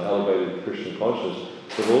 elevated Krishna consciousness,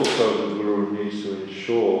 but also the Guru needs to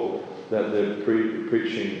ensure that they're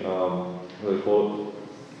preaching, what do they call it?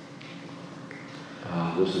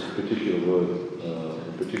 There's a particular word, a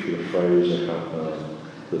particular phrase,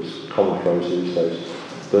 that's a common phrase these days,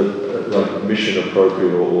 but like mission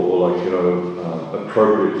appropriate or like,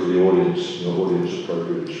 appropriate to the audience, audience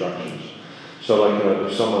appropriate instructions. So like,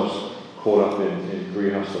 if someone's caught up in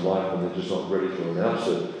Grihastha life and they're just not ready to renounce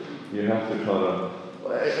it, you have to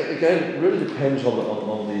again, it really depends on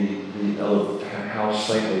how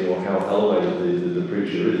saintly or how elevated the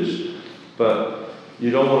preacher is. But you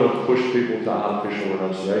don't want to push people to artificial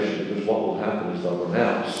renunciation, because what will happen is they'll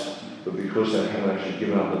renounce, but because they haven't actually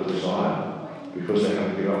given up the desire, because they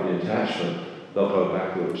haven't given up the attachment, they'll go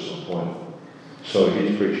backward at some point. So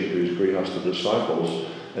he's preaching to his Grihastha disciples,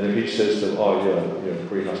 and if he says to them,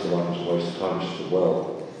 Grihastha life is a waste of time, it's just a well,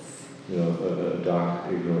 a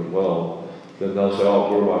dark, ignorant well, then they'll say,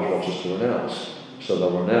 Guru Maharaj wants us to renounce. So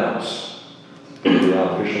they'll renounce the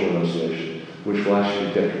artificial renunciation, which will actually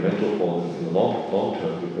be detrimental for them in the long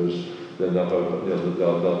term, because then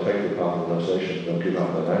they'll take the path of renunciation, they'll give up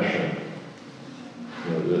that ashram.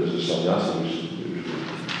 There's a sannyasi, which is a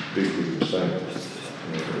big mistake.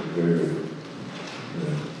 Very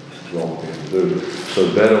wrong thing to do. So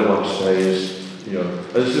better one stays,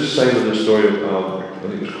 let's just say with the story of, I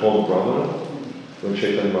think it was called Brahmana, when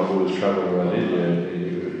Chaitanya Mahaprabhu was traveling around India,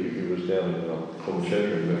 he was down in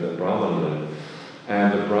Kurukshetra and met that Brahmana there. And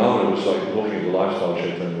the Brahmana was like looking at the lifestyle of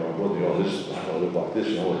Chaitanya Mahaprabhu, I want to live like this,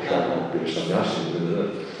 I want to travel and be a sannyasi.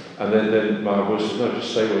 And then Mahaprabhu said, no,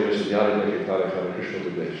 just stay where you are. He said, Yada Nekitara Kara Krishna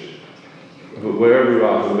Videsh. Wherever you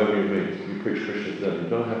are, whoever you meet, you preach Krishna to them. You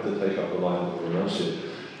don't have to take up the line of renunciation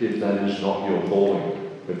if that is not your calling,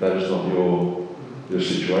 if that is not your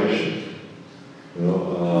situation.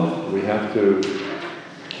 We have to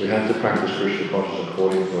practice Krishna consciousness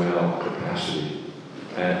according to our capacity,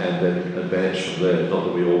 and then advance from there. Not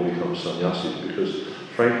that we all become sannyasis, because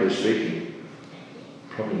frankly speaking,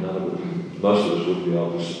 probably most of us wouldn't be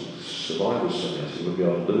able to survive as sannyasis, wouldn't be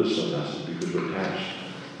able to live as sannyasis because we're attached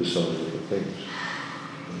to so many different things.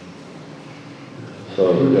 So,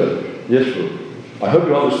 yes, Lord. I hope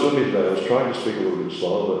you understood me today. I was trying to speak a little bit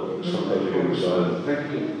slower, but sometimes you get excited.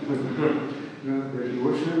 Thank you. The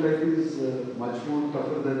devotional life is much more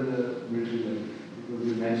tougher than the military life. Because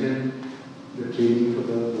you imagine the training for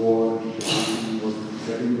the war, the training was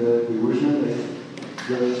setting the devotional life.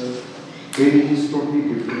 The training is totally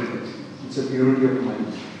different. It's a purity of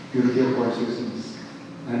mind, purity of consciousness.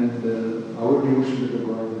 And our devotion to the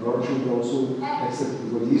God should also accept,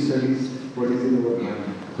 because He studies what is in our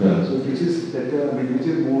mind. Yeah. So which is better, which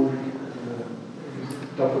is more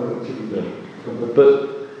tougher actually. Yeah.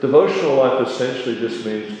 But devotional life essentially just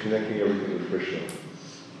means connecting everything with Krishna.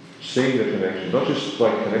 Seeing the connection, not just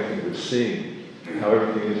like connecting, but seeing how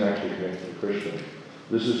everything is actually connected to Krishna.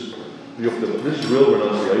 This is real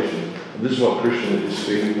renunciation, and this is what Krishna is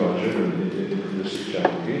speaking to Arjuna in the 6th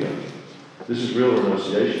chapter of Gita. This is real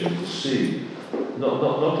renunciation, to see, not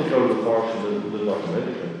to go to the forest and live like a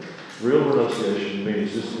mendicant. Real renunciation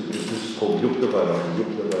means this is called Yukta Vedanta.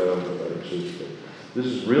 This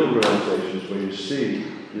is real renunciation, is when you see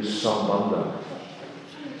this sambandha.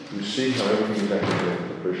 You see how everything is actually connected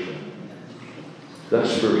to Krishna. That's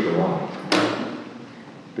spiritual life.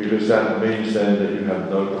 Because that means then that you have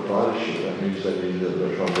no proprietorship. That means that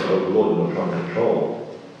you're trying to overlord, you're not trying to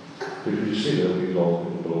control. Because you see that everything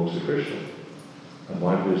belongs to Krishna. And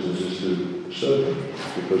my business is to serve Him.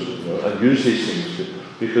 Because, and use these things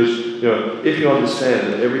because, if you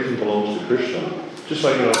understand that everything belongs to Krishna, just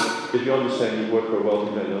like, if you understand you work for a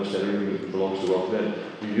wealthy man, you understand everything belongs to a wealthy man,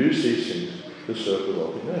 you use these things to serve the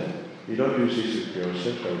wealthy man. You don't use these things for your own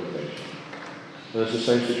sense gratification. And it's the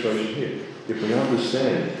same situation here. If we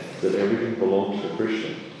understand that everything belongs to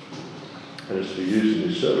Krishna and is to be used in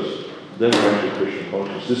His service, then we're actually Krishna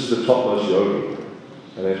conscious. This is the topmost yogi.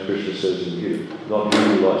 And as Krishna says in here, not he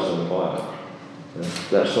who lights on fire.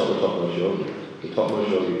 That's not the topmost yogi. The topmost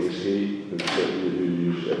yogi is he who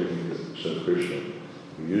uses everything to serve Krishna.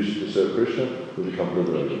 We use it to serve Krishna, we become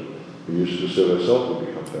liberated. We use it to serve ourselves, we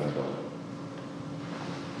become bound by it.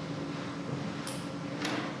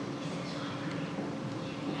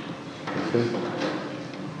 Okay.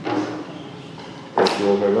 Thank you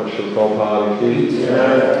all very much for the Prabhupada ki.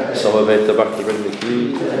 Samaveta Bhaktivinoda ki.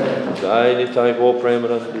 Jai Nitai Gaur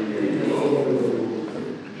Premanandi.